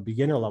like,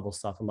 beginner level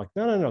stuff. I'm like,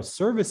 no.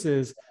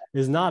 Services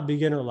is not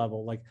beginner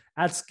level. Like,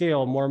 at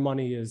scale, more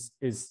money is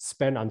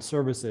spent on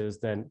services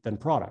than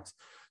products.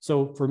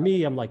 So for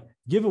me, I'm like,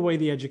 give away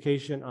the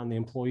education on the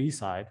employee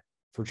side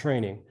for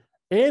training,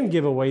 and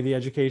give away the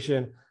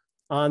education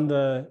on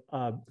the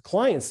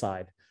client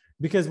side.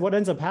 Because what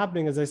ends up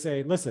happening is I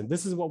say, listen,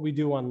 this is what we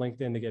do on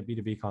LinkedIn to get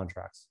B2B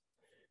contracts.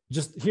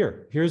 Just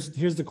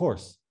here's the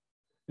course.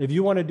 If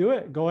you want to do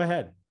it, go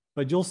ahead.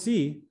 But you'll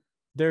see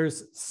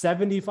there's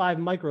 75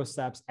 micro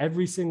steps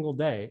every single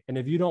day. And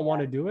if you don't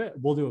want to do it,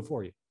 we'll do it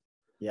for you.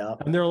 Yeah.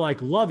 And they're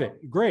like, love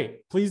it.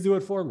 Great. Please do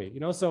it for me.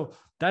 So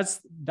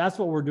that's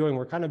what we're doing.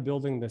 We're kind of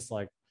building this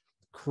like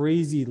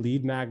crazy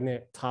lead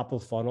magnet top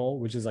of funnel,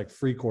 which is like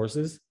free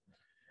courses.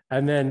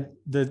 And then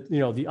the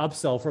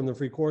upsell from the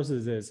free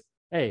courses is,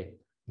 hey,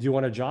 do you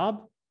want a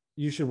job?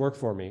 You should work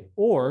for me.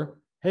 Or,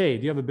 hey,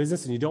 do you have a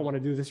business and you don't want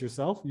to do this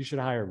yourself? You should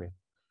hire me.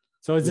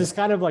 So it's this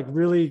kind of like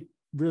really,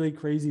 really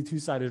crazy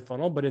two-sided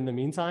funnel. But in the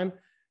meantime,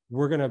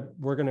 we're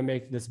gonna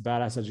make this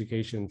badass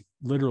education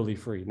literally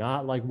free,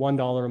 not like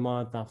 $1 a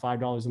month, not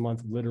 $5 a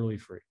month, literally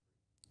free.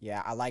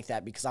 Yeah, I like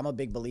that, because I'm a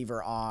big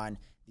believer on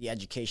the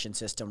education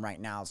system right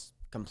now is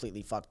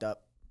completely fucked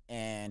up.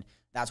 And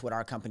that's what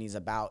our company is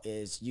about.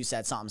 Is you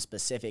said something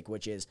specific,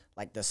 which is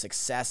like the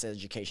success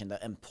education,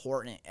 the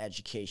important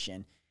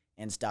education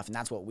and stuff. And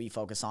that's what we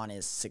focus on,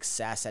 is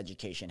success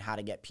education, how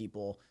to get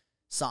people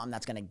something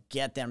that's going to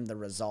get them the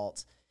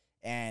results.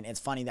 And it's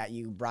funny that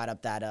you brought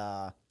up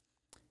that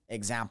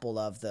example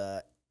of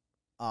the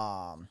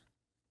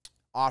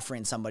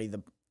offering somebody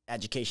the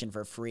education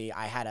for free.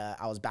 I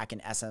was back in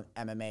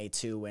MMA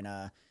too when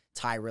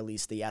Ty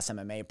released the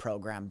SMMA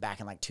program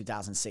back in like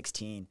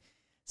 2016.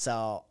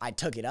 So I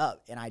took it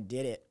up and I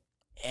did it.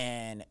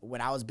 And when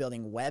I was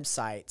building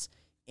websites,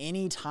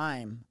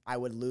 anytime I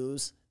would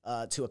lose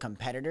to a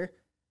competitor,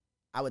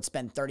 I would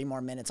spend 30 more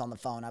minutes on the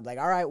phone. I'd be like,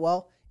 all right,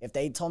 well, if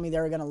they told me they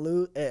were going to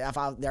lose,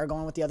 they're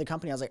going with the other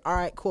company, I was like, all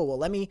right, cool.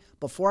 Well,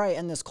 before I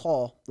end this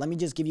call, let me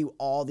just give you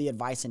all the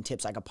advice and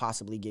tips I could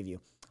possibly give you.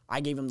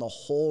 I gave them the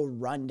whole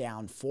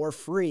rundown for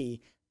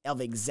free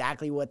of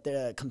exactly what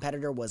the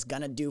competitor was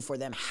going to do for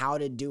them, how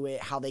to do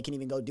it, how they can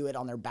even go do it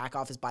on their back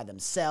office by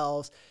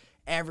themselves,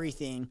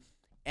 everything.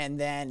 And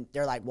then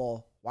they're like,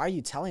 well, why are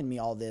you telling me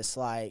all this?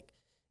 Like,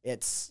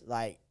 it's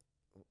like,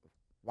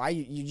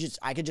 why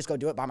I could just go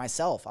do it by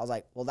myself. I was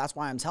like, well, that's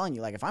why I'm telling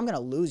you, like, if I'm going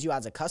to lose you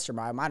as a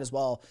customer, I might as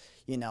well,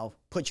 you know,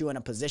 put you in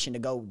a position to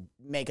go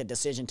make a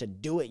decision to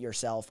do it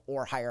yourself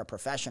or hire a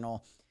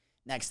professional.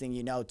 Next thing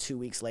you know, 2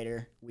 weeks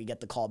later, we get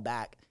the call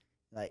back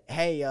like,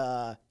 hey,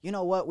 you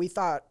know what? We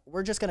thought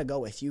we're just going to go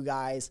with you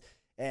guys,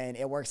 and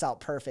it works out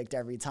perfect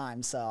every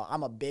time. So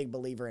I'm a big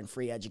believer in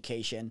free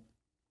education.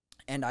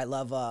 And I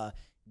love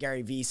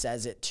Gary Vee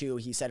says it too.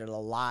 He said it a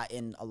lot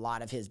in a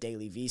lot of his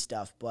daily V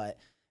stuff, but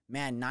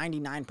man,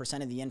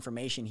 99% of the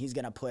information he's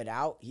going to put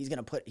out, he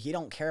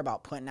don't care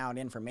about putting out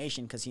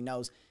information because he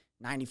knows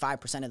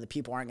 95% of the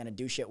people aren't going to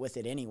do shit with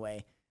it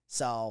anyway.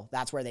 So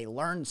that's where they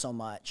learn so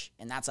much.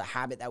 And that's a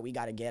habit that we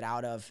got to get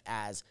out of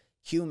as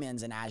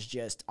humans and as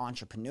just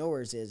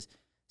entrepreneurs, is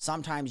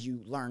sometimes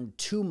you learn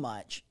too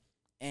much,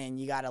 and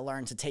you got to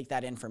learn to take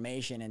that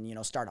information and, you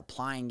know, start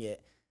applying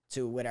it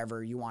to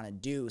whatever you want to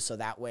do. So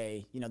that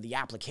way, you know, the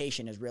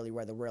application is really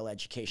where the real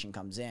education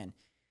comes in.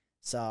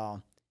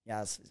 So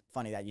yeah, it's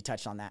funny that you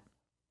touched on that.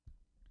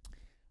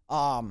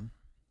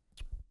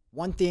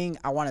 One thing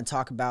I want to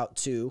talk about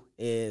too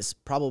is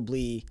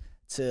probably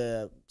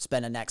to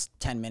spend the next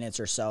 10 minutes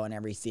or so and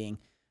everything,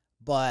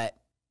 but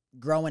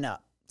growing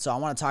up. So I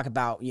want to talk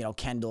about, you know,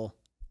 Kendall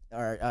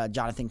or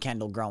Jonathon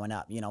Kendall growing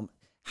up. You know,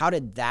 how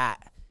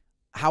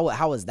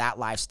was that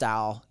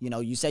lifestyle? You know,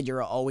 you said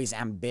you're always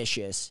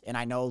ambitious, and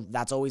I know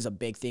that's always a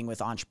big thing with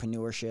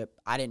entrepreneurship.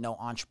 I didn't know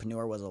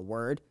entrepreneur was a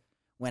word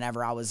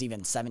whenever I was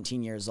even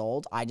 17 years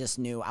old. I just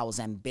knew I was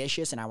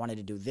ambitious and I wanted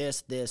to do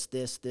this,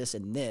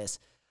 and this.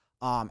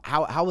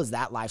 How was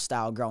that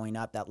lifestyle growing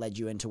up that led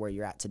you into where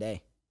you're at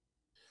today?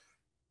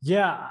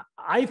 Yeah,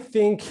 I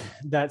think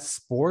that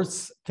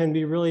sports can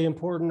be really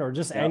important, or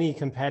just any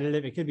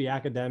competitive. It could be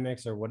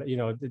academics or what, you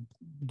know,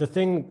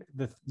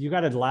 you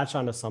got to latch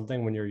onto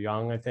something when you're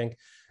young, I think,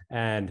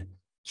 and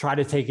try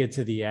to take it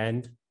to the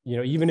end, you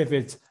know, even if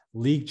it's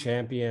league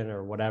champion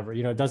or whatever,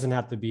 you know, it doesn't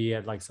have to be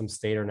at like some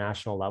state or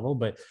national level.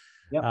 But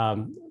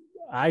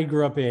I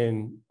grew up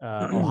in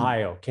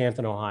Ohio,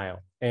 Canton, Ohio,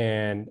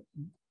 and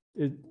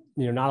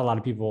you know, not a lot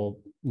of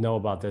people know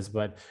about this,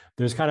 but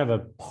there's kind of a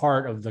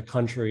part of the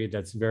country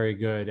that's very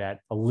good at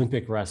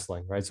Olympic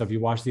wrestling, right? So if you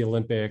watch the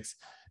Olympics,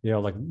 you know,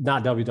 like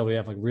not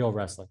WWF, like real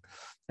wrestling,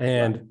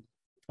 and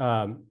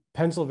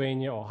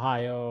Pennsylvania,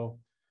 Ohio,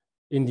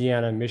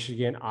 Indiana,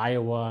 Michigan,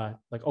 Iowa,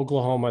 like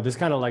Oklahoma, this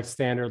kind of like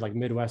standard, like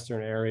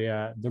Midwestern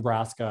area,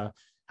 Nebraska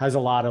has a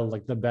lot of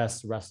like the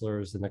best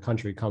wrestlers in the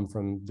country come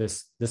from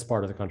this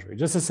part of the country.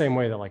 Just the same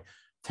way that like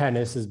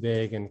tennis is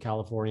big in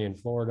California and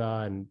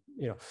Florida, and,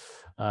 you know,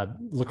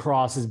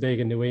 lacrosse is big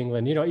in New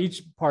England. You know,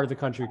 each part of the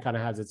country kind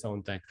of has its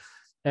own thing.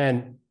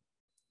 And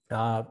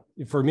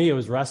for me, it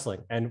was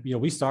wrestling. And, you know,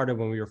 we started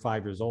when we were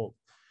 5 years old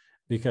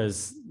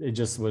because it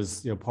just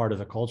was, you know, part of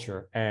the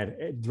culture. And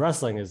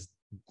wrestling is,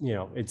 you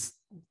know, it's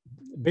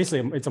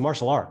basically, it's a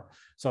martial art.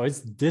 So it's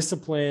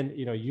discipline.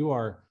 You know, you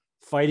are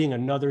fighting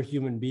another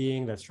human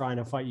being that's trying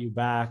to fight you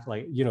back.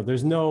 Like, you know,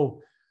 there's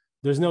no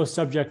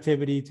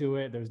subjectivity to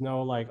it. There's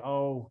no like,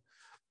 oh,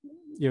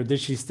 you know,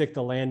 did she stick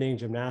the landing?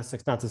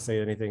 Gymnastics, not to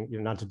say anything, you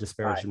know, not to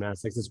disparage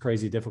gymnastics. It's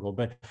crazy difficult,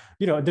 but,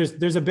 you know,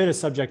 there's a bit of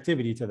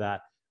subjectivity to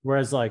that.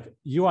 Whereas like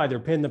you either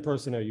pinned the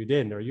person or you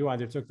didn't, or you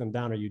either took them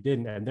down or you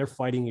didn't, and they're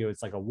fighting you.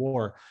 It's like a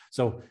war.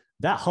 So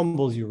that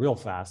humbles you real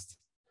fast.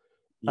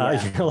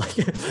 You're like,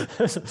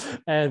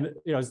 and,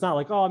 you know, it's not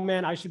like, oh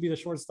man, I should be the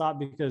shortstop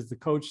because the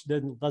coach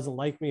doesn't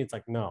like me. It's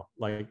like, no,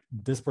 like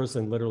this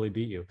person literally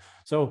beat you.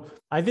 So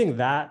I think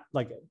that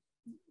like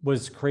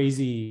was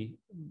crazy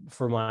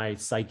for my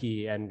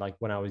psyche. And like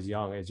when I was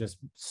young, it's just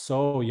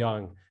so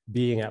young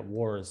being at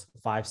wars,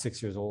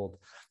 5-6 years old.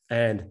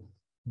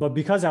 But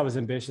because I was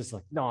ambitious,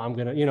 like, no, I'm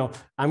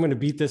going to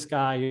beat this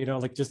guy, you know,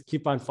 like just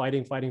keep on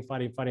fighting,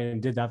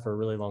 and did that for a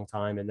really long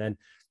time. And then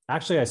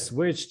actually I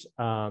switched,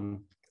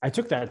 I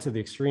took that to the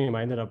extreme.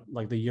 I ended up,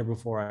 like the year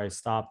before I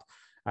stopped,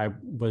 I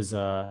was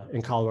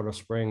in Colorado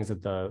Springs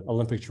at the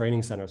Olympic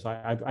Training Center. So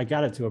I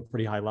got it to a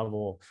pretty high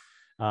level.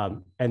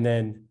 And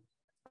then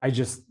I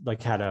just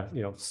like had a,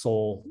 you know,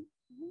 soul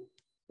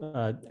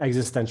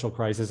existential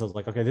crisis. I was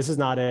like, okay, this is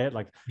not it.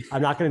 Like,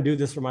 I'm not going to do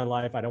this for my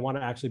life. I don't want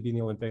to actually be in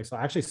the Olympics. So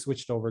I actually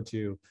switched over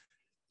to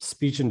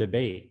speech and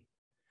debate.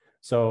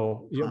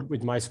 So, you know,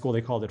 with my school,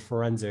 they called it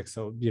forensics.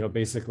 So, you know,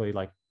 basically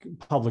like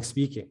public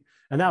speaking.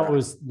 And that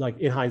was like,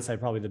 in hindsight,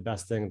 probably the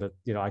best thing that,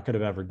 you know, I could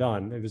have ever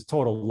done. It was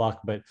total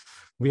luck, but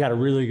we had a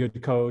really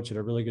good coach and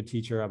a really good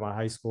teacher at my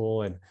high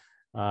school. And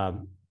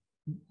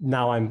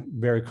now I'm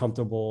very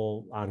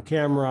comfortable on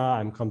camera.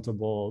 I'm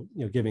comfortable,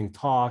 you know, giving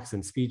talks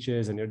and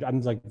speeches. And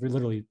I'm like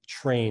literally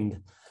trained,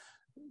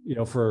 you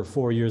know, for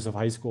 4 years of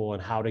high school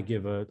and how to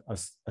give a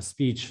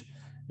speech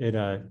in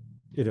an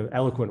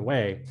eloquent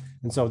way.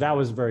 And so that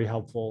was very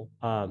helpful.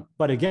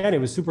 But again,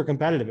 it was super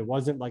competitive. It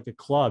wasn't like a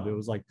club. It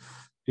was like,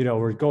 you know,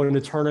 we're going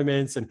to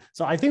tournaments. And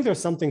so I think there's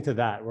something to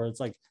that where it's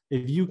like,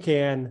 if you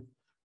can,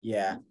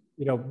 you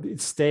know,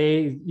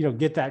 stay, you know,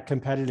 get that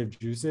competitive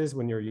juices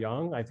when you're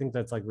young, I think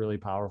that's like really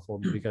powerful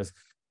because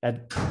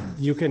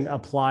you can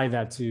apply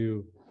that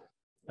to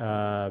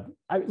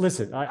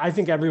I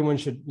think everyone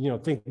should,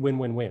 think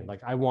win-win-win.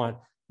 Like I want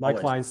my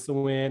clients to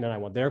win, and I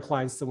want their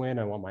clients to win.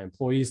 I want my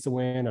employees to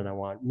win, and I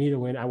want me to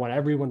win. I want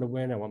everyone to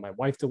win. I want my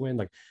wife to win.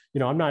 Like,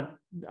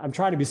 I'm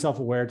trying to be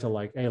self-aware to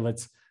like, hey,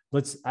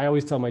 I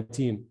always tell my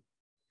team,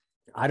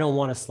 I don't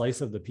want a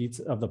slice of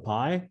the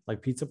pie,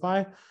 like pizza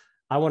pie.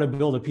 I want to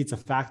build a pizza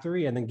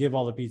factory and then give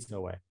all the pizza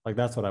away. Like,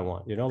 that's what I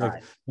want,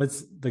 Right.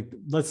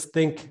 let's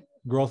think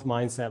growth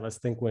mindset. Let's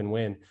think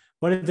win-win.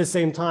 But at the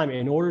same time,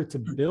 in order to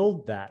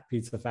build that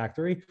pizza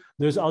factory,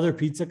 there's other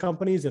pizza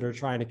companies that are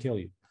trying to kill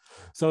you.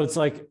 So it's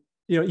like,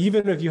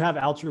 even if you have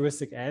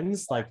altruistic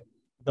ends, like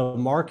the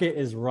market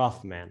is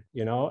rough, man,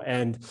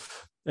 and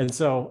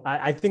so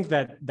I think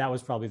that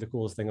was probably the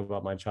coolest thing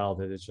about my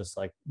childhood. It's just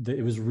like,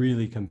 it was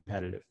really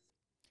competitive.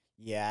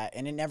 Yeah,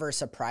 and it never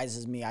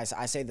surprises me. I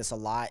say this a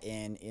lot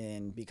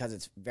in because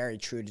it's very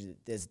true to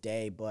this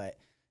day, but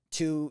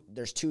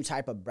there's two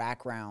type of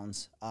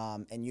backgrounds,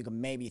 and you can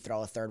maybe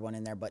throw a third one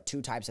in there, but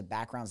two types of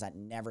backgrounds that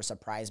never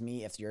surprise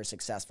me if you're a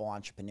successful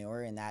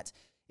entrepreneur, and that's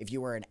if you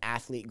were an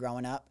athlete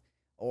growing up,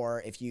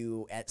 or if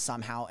you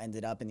somehow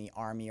ended up in the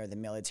army or the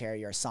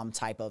military or some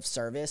type of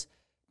service,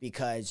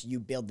 because you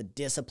build the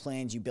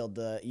disciplines, you build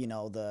the,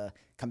 the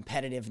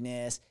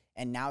competitiveness.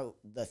 And now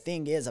the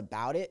thing is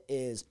about it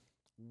is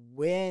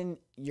when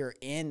you're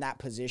in that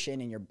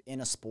position and you're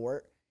in a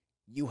sport,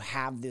 you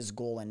have this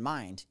goal in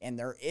mind, and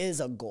there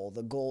is a goal.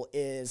 The goal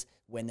is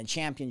win the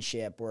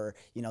championship, or,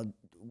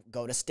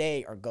 go to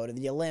state or go to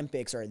the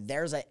Olympics, or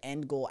there's an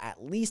end goal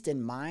at least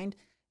in mind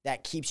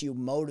that keeps you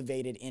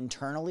motivated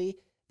internally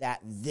that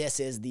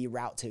this is the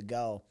route to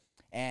go.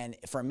 And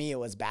for me, it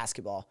was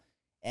basketball.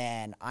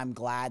 And I'm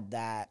glad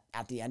that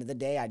at the end of the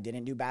day, I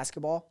didn't do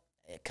basketball,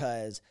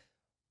 because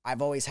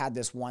I've always had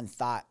this one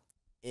thought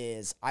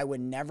is I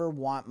would never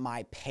want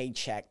my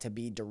paycheck to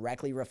be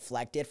directly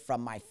reflected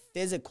from my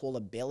physical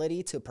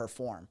ability to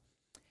perform.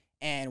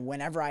 And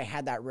whenever I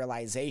had that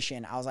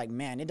realization, I was like,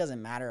 man, it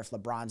doesn't matter if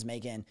LeBron's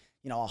making,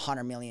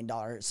 $100 million,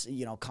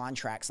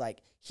 contracts.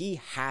 Like,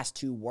 he has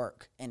to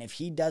work. And if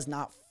he does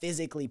not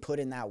physically put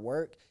in that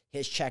work,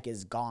 his check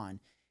is gone.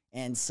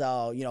 And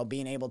so,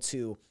 being able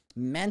to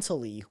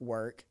mentally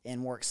work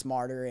and work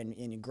smarter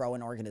and grow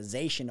an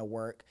organization to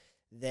work,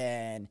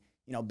 then,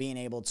 being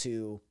able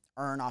to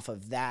earn off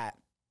of that.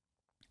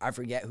 I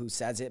forget who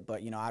says it,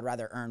 but, I'd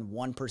rather earn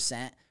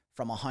 1%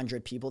 from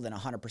 100 people than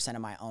 100%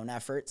 of my own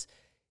efforts,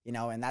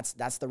 and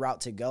that's the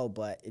route to go.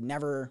 But it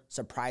never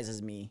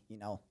surprises me,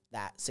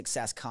 that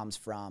success comes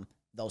from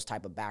those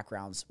type of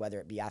backgrounds, whether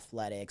it be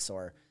athletics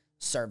or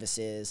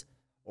services,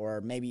 or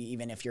maybe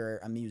even if you're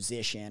a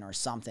musician or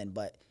something.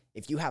 But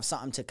if you have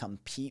something to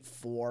compete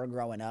for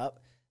growing up,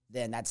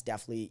 then that's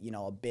definitely,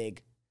 a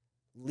big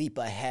leap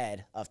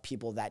ahead of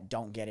people that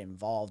don't get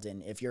involved.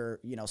 And if you're,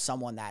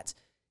 someone that's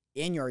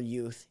in your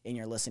youth and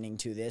you're listening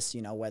to this,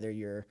 whether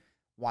you're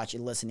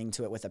listening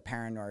to it with a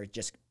parent or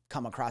just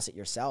come across it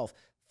yourself,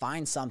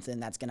 find something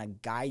that's going to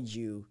guide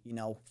you,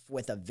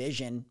 with a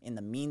vision in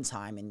the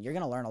meantime. And you're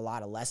going to learn a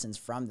lot of lessons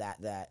from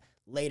that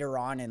later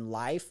on in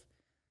life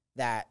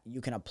that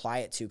you can apply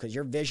it to, because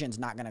your vision's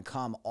not going to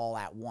come all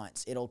at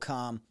once. It'll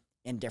come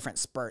in different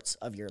spurts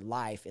of your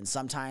life. And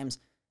sometimes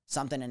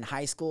something in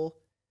high school,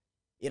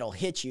 it'll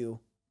hit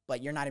you,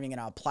 but you're not even going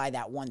to apply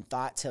that one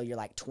thought till you're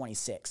like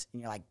 26.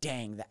 And you're like,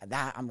 dang,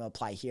 that I'm going to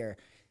apply here.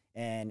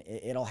 And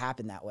it'll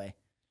happen that way.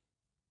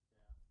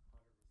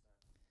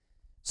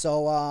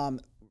 So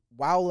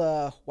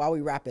while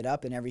we wrap it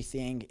up and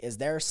everything, is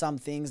there some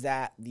things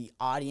that the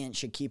audience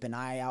should keep an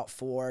eye out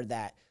for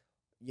that,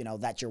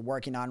 that you're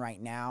working on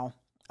right now?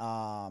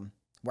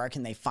 Where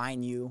can they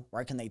find you?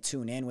 Where can they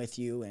tune in with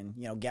you and,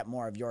 get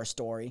more of your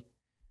story?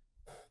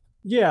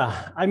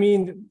 Yeah. I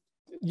mean,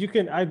 you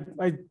can,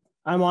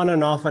 I'm on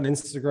and off on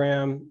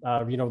Instagram.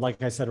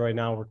 Like I said, right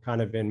now we're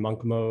kind of in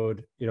monk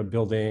mode,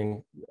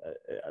 building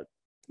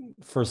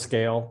for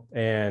scale.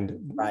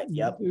 And right.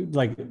 Yep.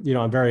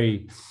 I'm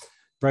very,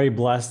 very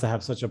blessed to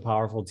have such a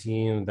powerful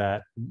team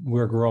that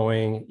we're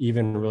growing,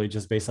 even really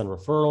just based on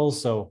referrals.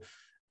 So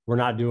we're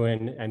not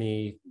doing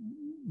any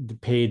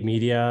paid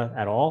media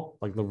at all.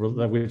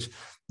 Which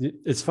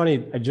it's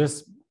funny. I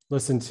just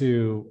listened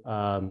to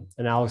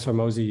an Alex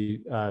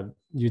Hormozi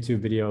YouTube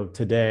video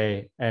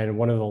today, and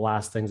one of the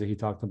last things that he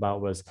talked about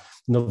was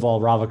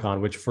Naval Ravikant,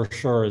 which for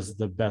sure is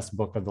the best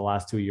book of the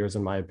last 2 years,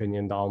 in my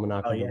opinion, the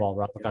Almanac of Naval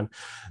Ravikant.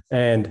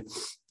 And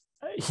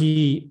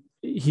he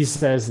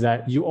says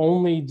that you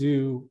only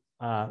do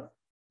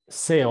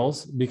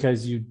sales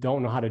because you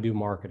don't know how to do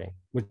marketing,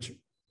 which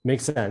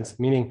makes sense.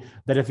 Meaning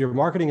that if your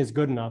marketing is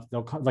good enough,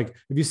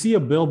 if you see a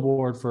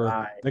billboard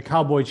for the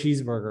Cowboy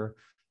cheeseburger,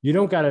 you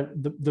don't gotta,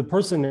 the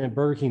person at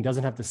Burger King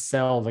doesn't have to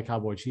sell the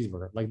Cowboy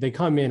cheeseburger. Like, they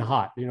come in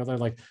hot, they're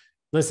like,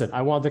 listen,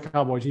 I want the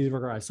Cowboy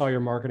cheeseburger. I saw your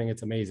marketing.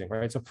 It's amazing,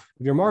 right? So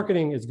if your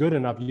marketing is good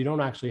enough, you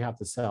don't actually have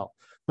to sell.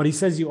 But he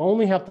says you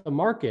only have to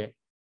market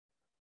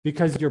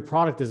because your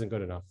product isn't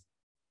good enough.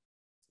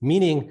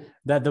 Meaning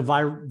that the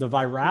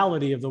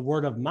virality of the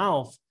word of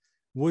mouth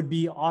would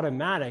be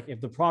automatic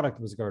if the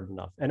product was good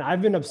enough. And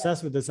I've been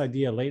obsessed with this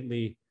idea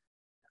lately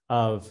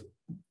of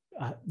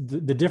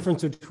the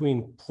difference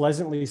between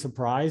pleasantly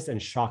surprised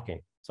and shocking.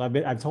 So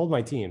I've told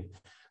my team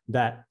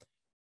that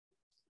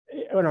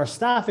in our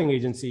staffing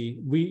agency,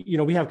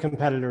 we have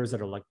competitors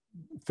that are like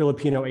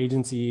Filipino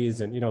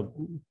agencies and,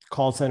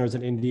 call centers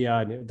in India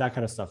and that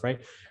kind of stuff, right?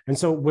 And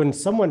so when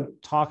someone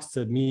talks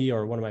to me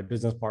or one of my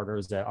business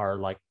partners that are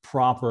like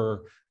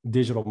proper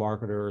digital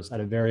marketers at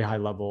a very high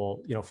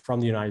level, from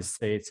the United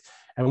States,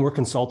 and we're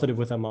consultative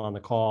with them on the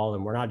call,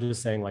 and we're not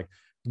just saying like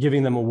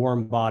giving them a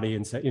warm body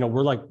and say,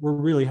 we're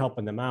really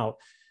helping them out,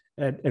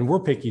 and we're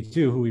picky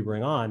too who we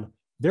bring on.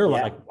 They're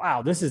like,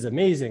 wow, this is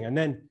amazing. And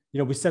then,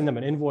 we send them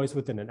an invoice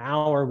within an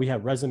hour. We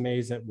have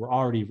resumes that were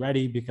already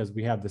ready because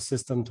we have the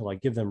system to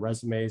like give them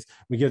resumes.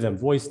 We give them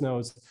voice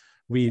notes.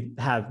 We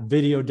have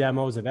video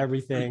demos of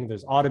everything.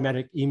 There's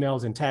automatic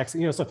emails and texts,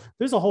 so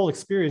there's a whole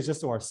experience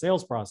just to our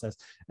sales process.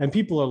 And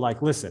people are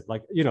like, listen,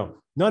 like,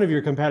 none of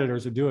your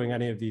competitors are doing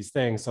any of these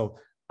things. So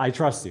I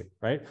trust you,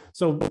 right?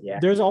 So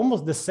there's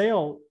almost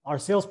our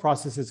sales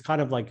process is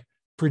kind of like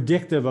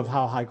predictive of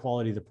how high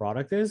quality the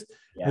product is.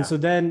 Yeah. And so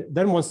then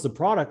once the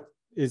product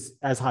is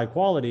as high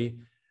quality,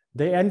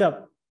 they end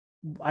up,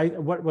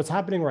 what's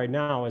happening right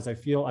now is I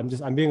feel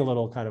I'm being a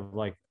little kind of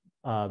like,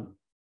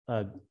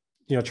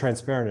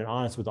 transparent and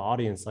honest with the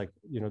audience, like,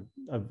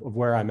 of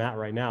where I'm at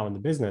right now in the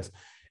business,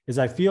 is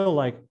I feel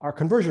like our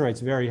conversion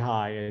rate's very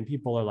high and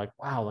people are like,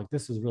 wow, like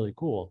this is really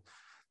cool.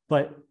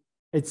 But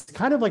it's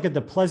kind of like at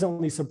the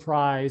pleasantly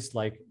surprised,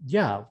 like,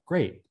 yeah,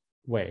 great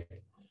way.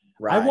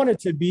 Right. I want it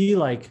to be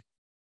like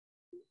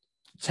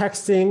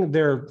texting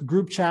their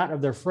group chat of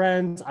their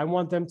friends. I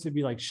want them to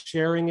be like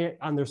sharing it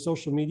on their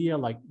social media.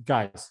 Like,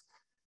 guys,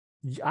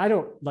 I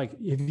don't like,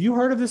 have you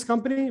heard of this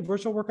company,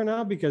 Virtual Worker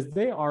Now? Because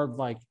they are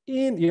like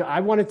I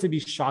want it to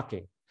be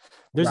shocking.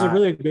 There's a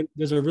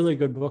really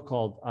good book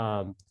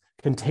called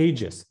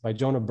Contagious by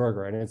Jonah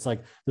Berger. And it's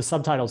like the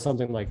subtitle is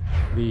something like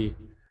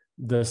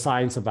the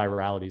science of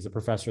virality. He's a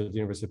professor at the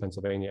University of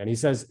Pennsylvania. And he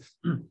says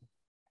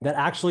that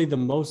actually the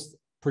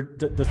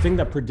thing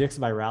that predicts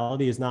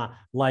virality is not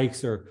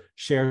likes or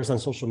shares on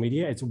social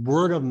media. It's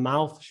word of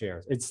mouth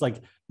shares. It's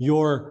like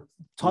you're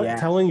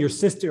telling your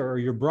sister or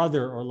your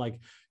brother, or like,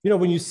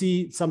 when you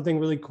see something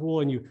really cool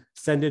and you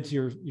send it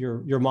to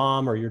your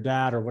mom or your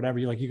dad or whatever,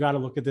 you're like, you got to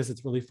look at this.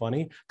 It's really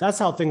funny. That's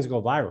how things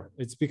go viral.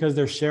 It's because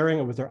they're sharing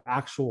it with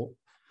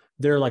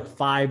they're like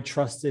 5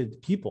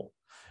 trusted people.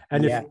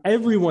 And if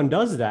everyone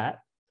does that,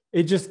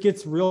 it just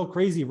gets real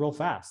crazy real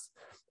fast.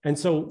 And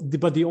so,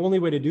 but the only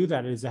way to do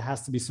that is it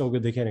has to be so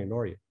good they can't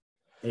ignore you.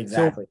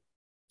 Exactly.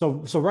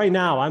 So right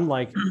now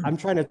I'm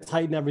trying to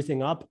tighten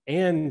everything up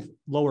and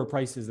lower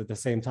prices at the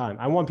same time.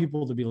 I want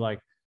people to be like,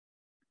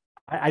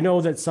 I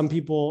know that some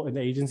people in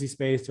the agency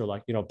space are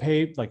like,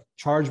 pay, like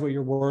charge what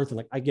you're worth. And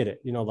like, I get it,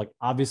 like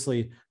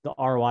obviously the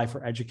ROI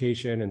for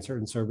education and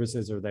certain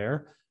services are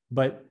there,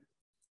 but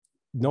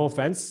no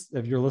offense,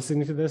 if you're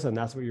listening to this and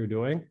that's what you're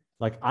doing,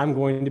 like I'm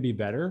going to be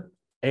better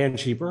and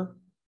cheaper.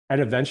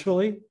 And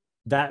eventually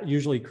that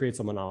usually creates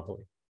a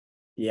monopoly.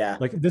 Yeah.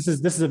 Like this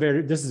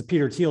is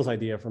Peter Thiel's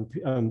idea from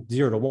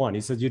 0 to 1.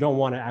 He says, you don't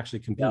want to actually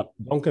compete. Yep.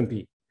 Don't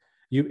compete.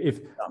 If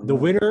the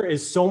winner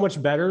is so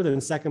much better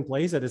than second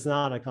place, that it's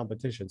not a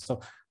competition.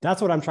 So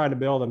that's what I'm trying to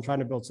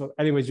build. So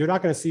anyways, you're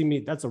not going to see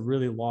me. That's a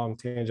really long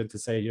tangent to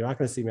say you're not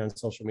going to see me on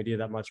social media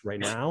that much right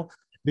now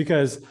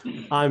because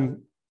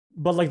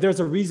but like, there's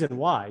a reason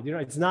why,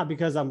 it's not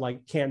because I'm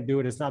like, can't do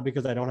it. It's not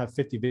because I don't have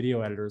 50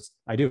 video editors.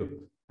 I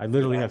do. I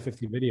literally have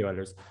 50 video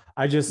editors.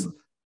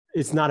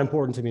 It's not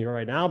important to me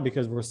right now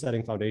because we're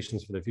setting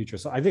foundations for the future.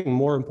 So I think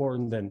more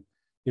important than,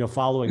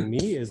 following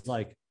me is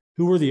like,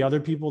 who are the other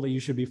people that you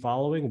should be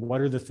following?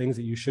 What are the things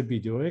that you should be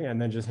doing?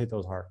 And then just hit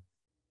those hard.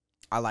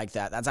 I like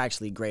that. That's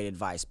actually great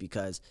advice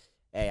because,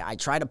 hey, I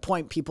try to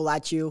point people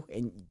at you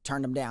and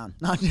turn them down.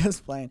 Not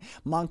just playing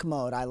monk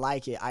mode. I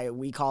like it.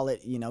 We call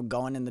it,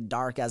 going in the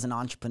dark as an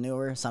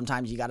entrepreneur.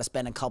 Sometimes you got to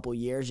spend a couple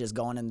years just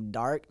going in the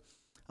dark.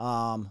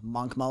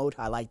 Monk mode.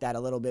 I like that a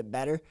little bit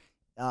better.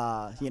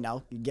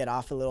 You get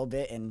off a little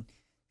bit and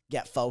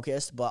get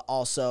focused, but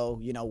also,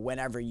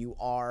 whenever you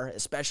are,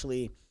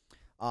 especially,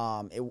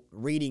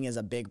 reading is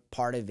a big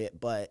part of it,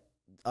 but,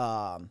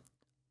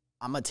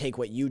 I'm going to take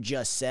what you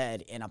just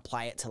said and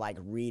apply it to like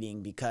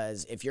reading,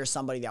 because if you're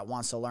somebody that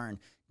wants to learn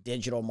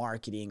digital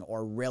marketing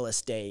or real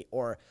estate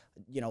or,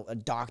 a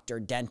doctor,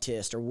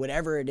 dentist, or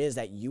whatever it is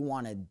that you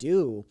want to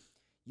do,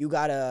 you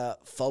got to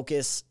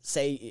focus.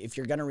 Say, if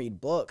you're going to read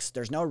books,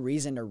 there's no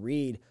reason to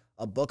read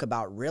a book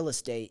about real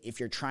estate if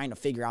you're trying to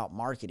figure out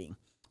marketing,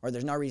 or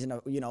there's no reason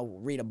to,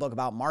 read a book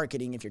about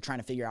marketing if you're trying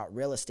to figure out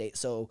real estate.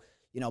 So,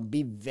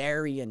 be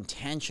very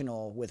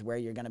intentional with where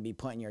you're going to be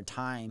putting your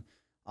time.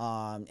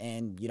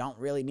 And you don't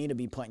really need to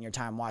be putting your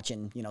time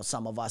watching,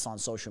 some of us on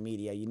social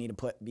media. You need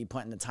to be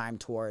putting the time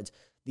towards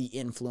the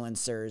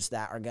influencers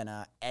that are going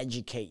to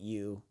educate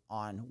you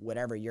on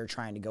whatever you're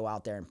trying to go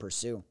out there and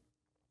pursue.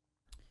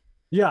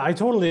 Yeah, I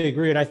totally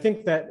agree. And I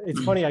think that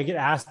it's funny, I get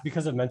asked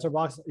because of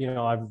MentorBox,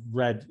 I've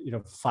read,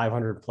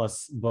 500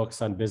 plus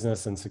books on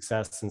business and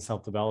success and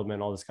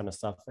self-development, all this kind of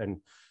stuff.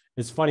 And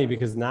it's funny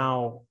because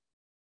now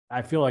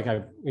I feel like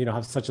I,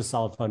 have such a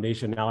solid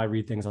foundation. Now I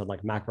read things on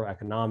like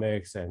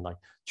macroeconomics and like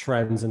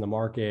trends in the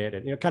market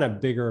and, kind of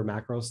bigger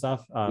macro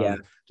stuff.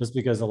 Just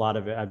because a lot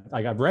of it,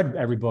 I've read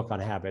every book on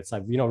habits.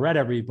 I've, read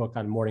every book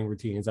on morning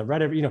routines. I've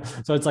read every,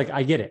 so it's like,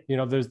 I get it.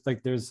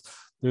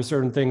 There's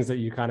certain things that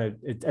you kind of,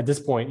 at this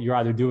point, you're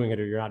either doing it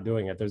or you're not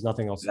doing it. There's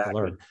nothing else to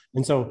learn.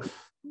 And so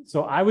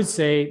I would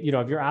say,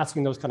 if you're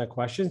asking those kind of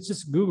questions,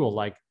 just Google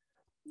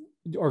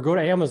or go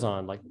to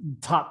Amazon, like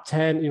top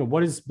 10, what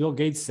does Bill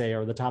Gates say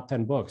are the top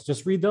 10 books?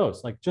 Just read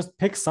those, like just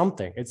pick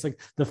something. It's like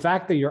the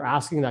fact that you're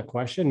asking that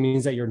question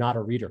means that you're not a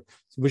reader,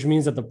 which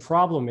means that the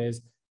problem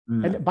is,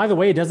 and by the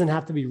way, it doesn't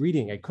have to be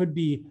reading. It could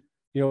be,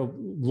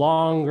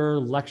 longer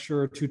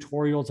lecture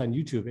tutorials on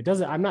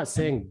YouTube. I'm not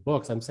saying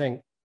books, I'm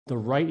saying the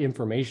right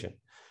information.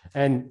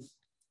 And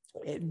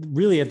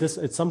really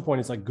at some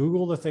point, it's like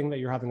Google the thing that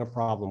you're having a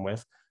problem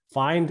with,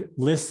 find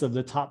lists of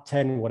the top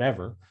 10,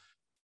 whatever,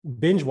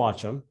 binge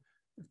watch them,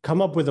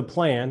 come up with a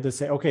plan to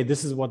say, okay,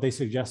 this is what they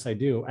suggest I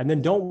do. And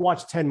then don't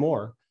watch 10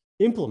 more,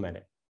 implement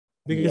it.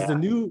 Because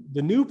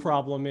the new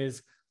problem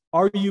is,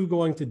 are you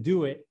going to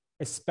do it,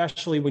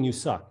 especially when you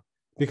suck?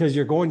 Because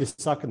you're going to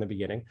suck in the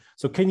beginning.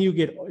 So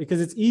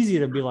because it's easy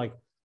to be like,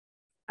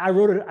 I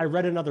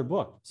read another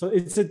book. So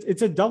it's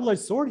a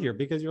double-edged sword here,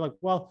 because you're like,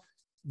 well,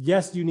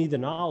 yes, you need the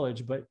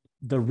knowledge, but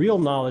the real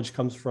knowledge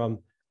comes from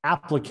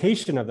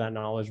application of that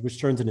knowledge, which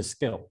turns into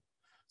skill.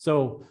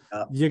 So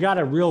you got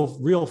to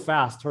real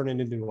fast turn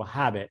it into a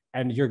habit,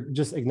 and you're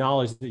just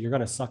acknowledge that you're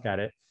going to suck at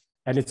it.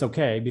 And it's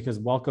okay, because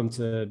welcome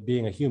to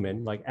being a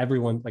human. Like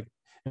everyone, like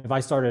if I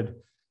started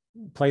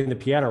playing the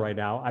piano right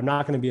now, I'm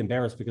not going to be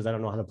embarrassed because I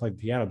don't know how to play the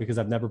piano, because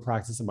I've never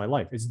practiced in my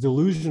life. It's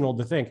delusional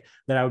to think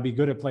that I would be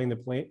good at playing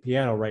the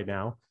piano right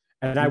now.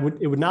 And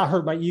it would not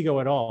hurt my ego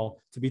at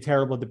all to be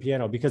terrible at the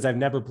piano, because I've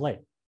never played.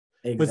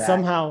 Exactly.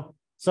 But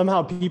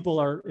somehow people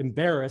are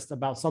embarrassed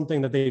about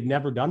something that they've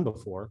never done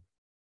before.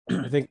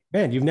 I think,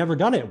 man, you've never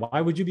done it.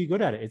 Why would you be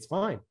good at it? It's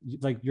fine.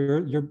 Like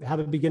you have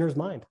a beginner's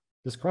mind.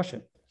 Just crush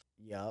it.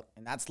 Yep.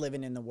 And that's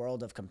living in the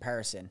world of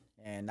comparison.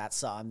 And that's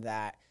something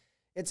that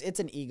it's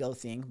an ego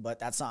thing, but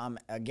that's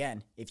something,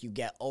 again, if you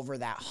get over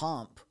that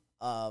hump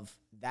of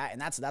that,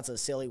 and that's a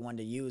silly one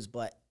to use,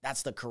 but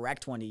that's the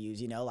correct one to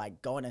use, like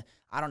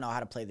I don't know how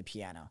to play the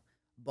piano,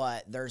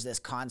 but there's this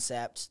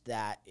concept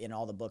that in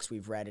all the books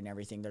we've read and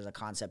everything, there's a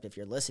concept, if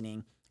you're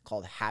listening,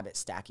 called habit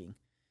stacking.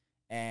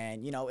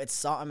 And, it's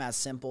something as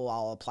simple.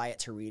 I'll apply it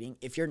to reading.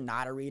 If you're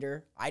not a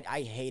reader,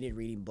 I hated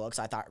reading books.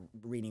 I thought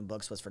reading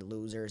books was for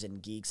losers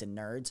and geeks and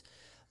nerds.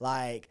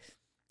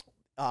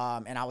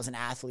 And I was an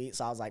athlete,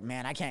 so I was like,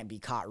 man, I can't be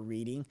caught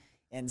reading.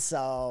 And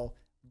so,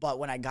 but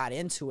when I got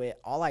into it,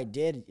 all I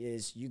did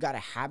is, you got a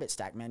habit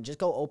stack, man. Just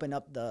go open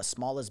up the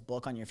smallest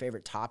book on your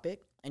favorite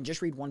topic and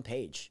just read one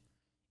page.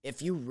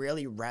 If you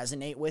really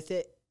resonate with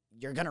it,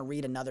 you're going to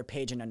read another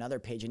page and another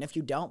page. And if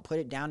you don't, put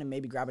it down and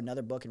maybe grab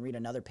another book and read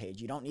another page.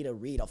 You don't need to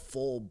read a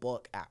full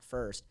book at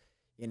first,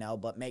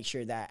 but make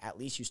sure that at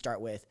least you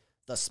start with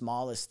the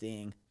smallest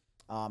thing.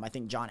 I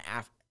think John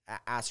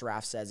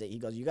Assaraf says it. He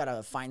goes, you got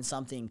to find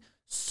something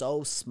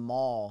so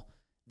small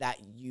that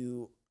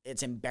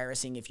it's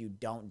embarrassing if you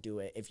don't do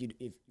it. If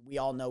we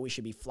all know we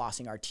should be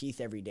flossing our teeth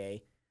every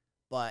day,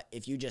 but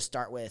if you just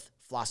start with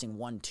flossing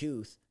one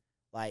tooth,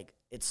 like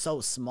it's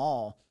so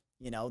small,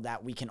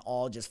 that we can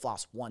all just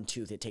floss one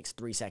tooth. It takes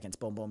 3 seconds,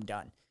 boom, boom,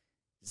 done.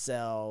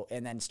 So,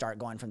 and then start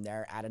going from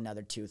there, add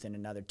another tooth and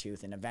another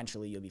tooth, and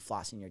eventually you'll be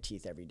flossing your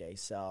teeth every day.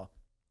 So,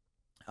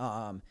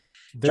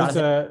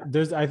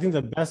 there's I think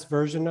the best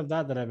version of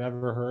that I've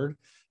ever heard.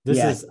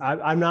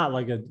 I'm not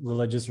like a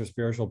religious or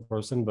spiritual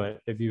person, but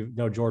if you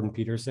know Jordan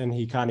Peterson,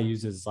 he kind of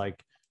uses like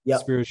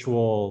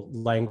spiritual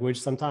language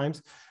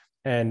sometimes.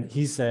 And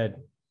he said,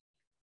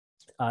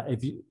 a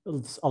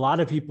lot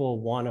of people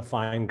want to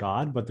find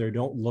God, but they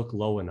don't look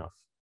low enough.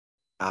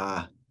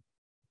 I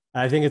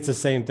think it's the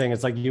same thing.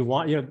 It's like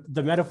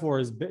the metaphor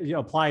is,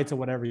 apply it to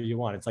whatever you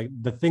want. It's like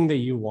the thing that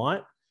you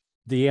want,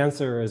 the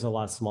answer is a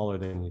lot smaller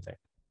than you think.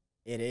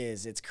 It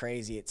is. It's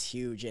crazy. It's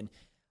huge. And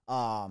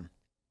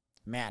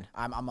man,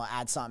 I'm going to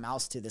add something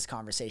else to this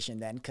conversation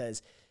then,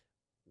 because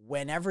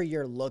whenever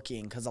you're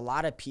looking, because a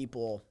lot of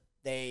people,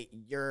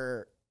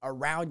 you're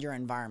around your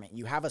environment.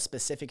 You have a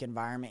specific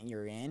environment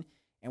you're in.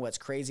 And what's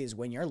crazy is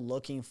when you're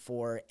looking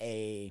for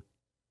an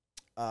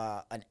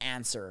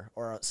answer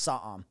or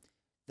something,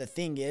 the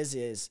thing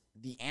is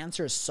the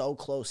answer is so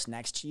close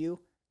next to you,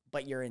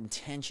 but your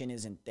intention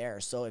isn't there.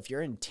 So if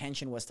your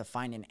intention was to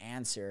find an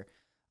answer,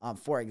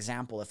 for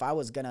example, if I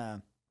was going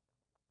to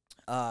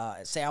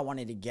say I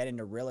wanted to get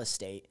into real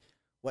estate,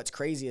 what's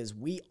crazy is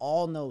we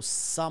all know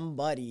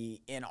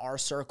somebody in our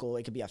circle.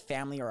 It could be a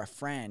family or a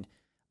friend.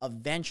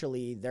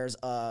 Eventually there's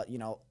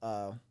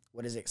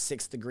what is it,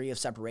 6th degree of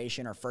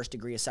separation or 1st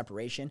degree of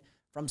separation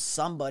from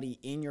somebody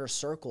in your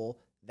circle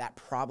that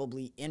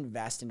probably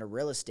invest into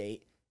real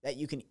estate that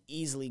you can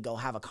easily go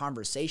have a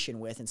conversation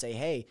with and say,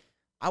 hey,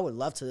 I would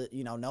love to,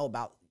 know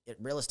about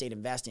real estate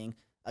investing.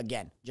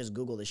 Again, just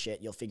Google the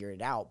shit. You'll figure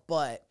it out.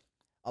 But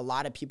a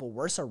lot of people,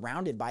 we're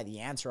surrounded by the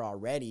answer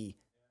already,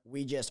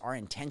 our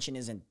intention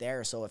isn't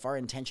there. So if our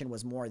intention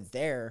was more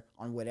there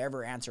on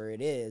whatever answer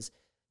it is,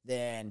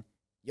 then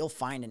you'll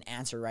find an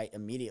answer right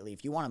immediately.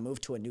 If you want to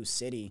move to a new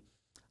city,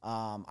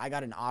 I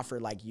got an offer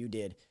like you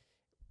did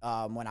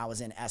when I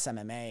was in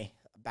SMMA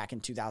back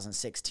in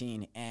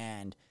 2016,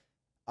 and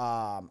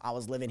I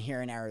was living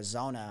here in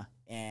Arizona,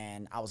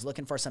 and I was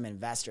looking for some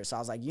investors. So I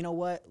was like, you know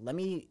what? Let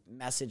me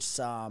message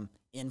some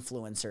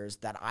influencers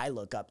that I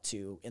look up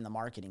to in the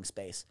marketing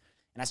space.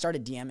 And I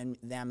started DMing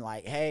them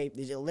like, hey,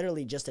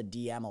 literally just a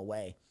DM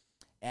away.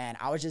 And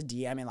I was just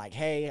DMing like,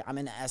 hey, I'm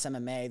in the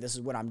SMMA. This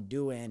is what I'm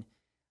doing.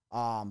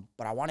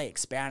 But I want to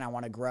expand. I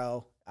want to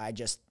grow. I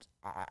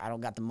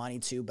don't got the money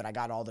to, but I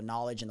got all the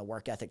knowledge and the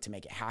work ethic to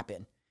make it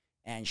happen.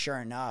 And sure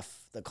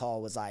enough, the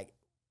call was like,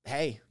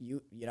 hey,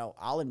 you know,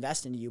 I'll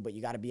invest into you, but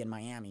you got to be in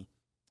Miami.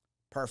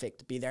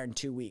 Perfect. Be there in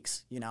 2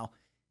 weeks, you know.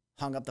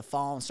 Hung up the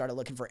phone, started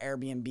looking for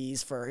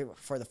Airbnbs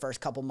for the first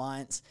couple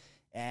months.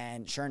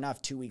 And sure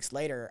enough, 2 weeks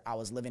later, I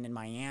was living in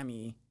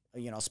Miami,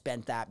 you know,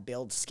 spent that,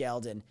 build,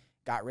 scaled, and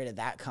got rid of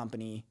that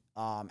company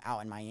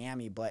out in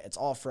Miami. But it's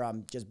all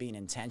from just being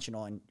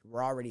intentional, and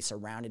we're already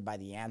surrounded by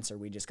the answer.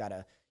 We just got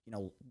to, you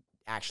know,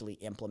 actually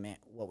implement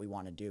what we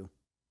want to do.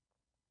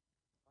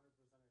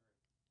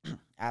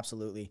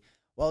 Absolutely.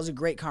 Well, it was a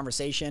great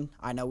conversation.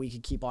 I know we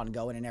could keep on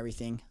going and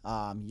everything.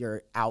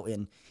 You're out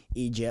in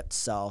Egypt,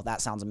 so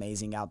that sounds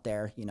amazing out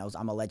there. You know, I'm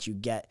going to let you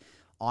get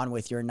on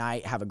with your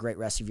night, have a great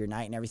rest of your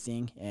night and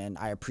everything. And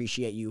I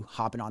appreciate you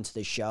hopping onto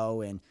the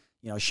show and,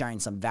 you know, sharing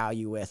some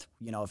value with,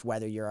 you know, if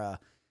whether you're a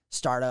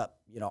startup,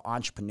 you know,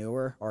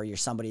 entrepreneur, or you're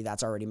somebody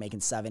that's already making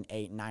 7,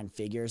 8, 9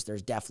 figures.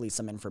 There's definitely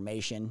some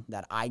information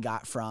that I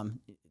got from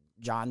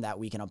John that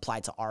we can apply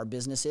to our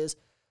businesses.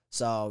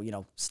 So, you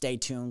know, stay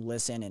tuned,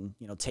 listen, and,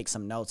 you know, take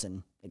some notes,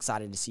 and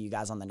excited to see you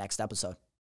guys on the next episode.